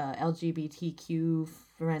good LGBTQ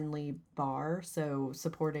friendly bar. So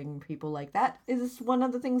supporting people like that is one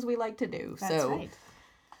of the things we like to do. That's right.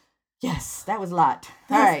 Yes, that was a lot.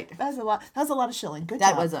 All right. That was a lot. That was a lot of shilling. Good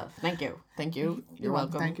job. That was Thank you. Thank you. You're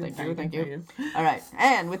welcome. Thank you. All right.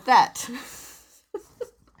 And with that.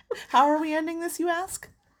 How are we ending this, you ask?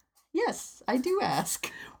 Yes, I do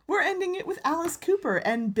ask. We're ending it with Alice Cooper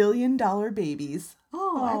and $1 Billion Babies.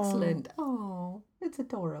 Oh, excellent. Oh. It's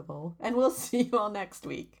adorable. And we'll see you all next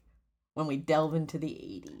week when we delve into the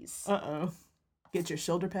 80s. Uh-oh. Get your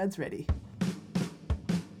shoulder pads ready.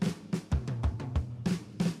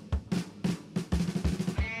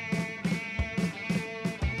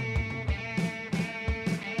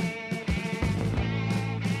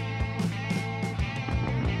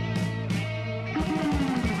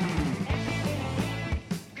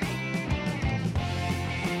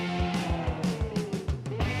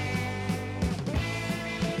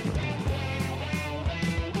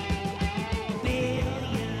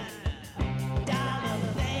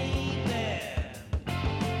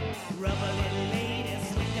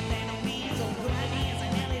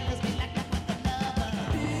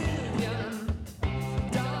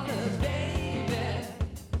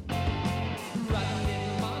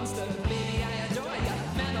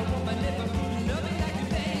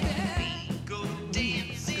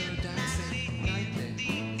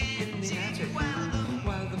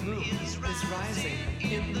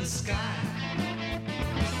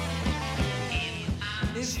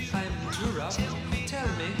 If I'm too rough, tell me.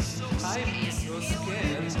 I'm so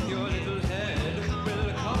scared your little head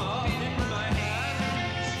will come off in my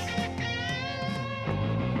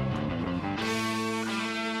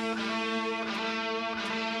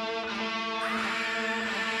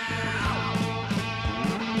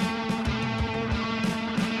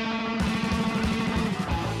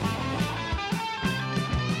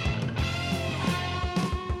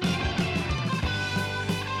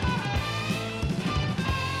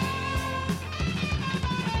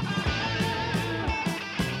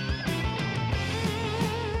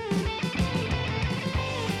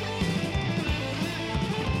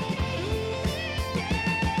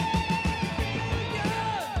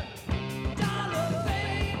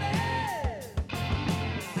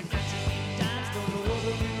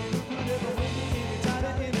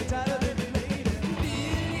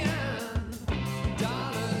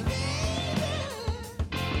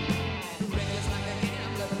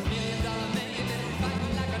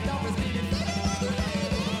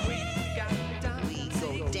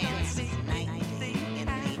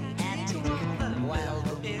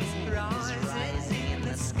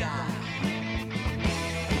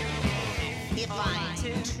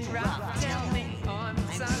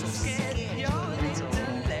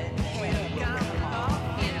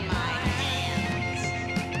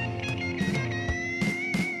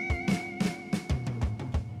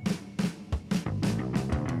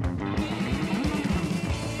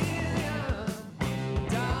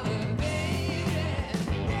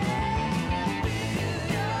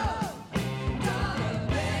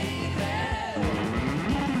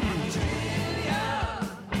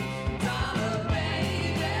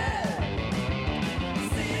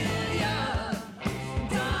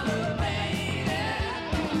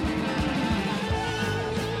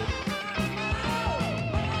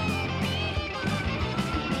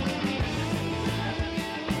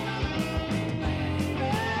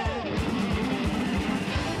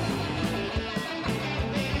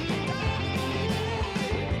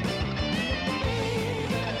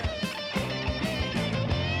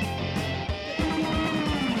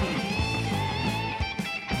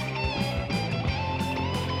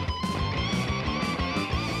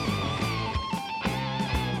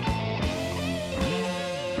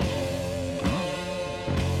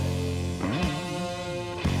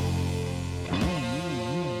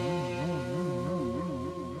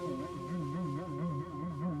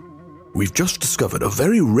We've just discovered a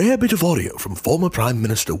very rare bit of audio from former Prime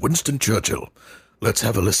Minister Winston Churchill. Let's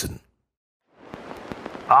have a listen.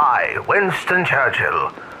 I, Winston Churchill,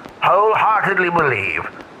 wholeheartedly believe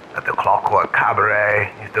that the Clockwork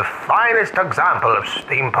Cabaret is the finest example of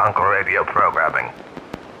steampunk radio programming.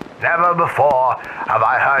 Never before have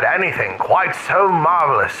I heard anything quite so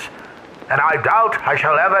marvelous, and I doubt I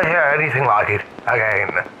shall ever hear anything like it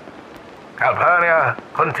again. Calpurnia,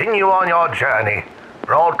 continue on your journey,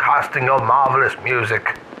 broadcasting your marvelous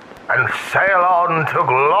music, and sail on to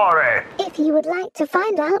glory. If you would like to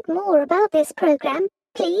find out more about this program,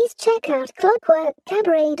 please check out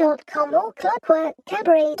clockworkcabaret.com or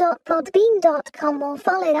clockworkcabaret.podbean.com or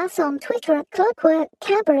follow us on Twitter at Clockwork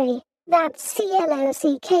Cabaret. That's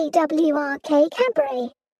CLOCKWRK Cabaret.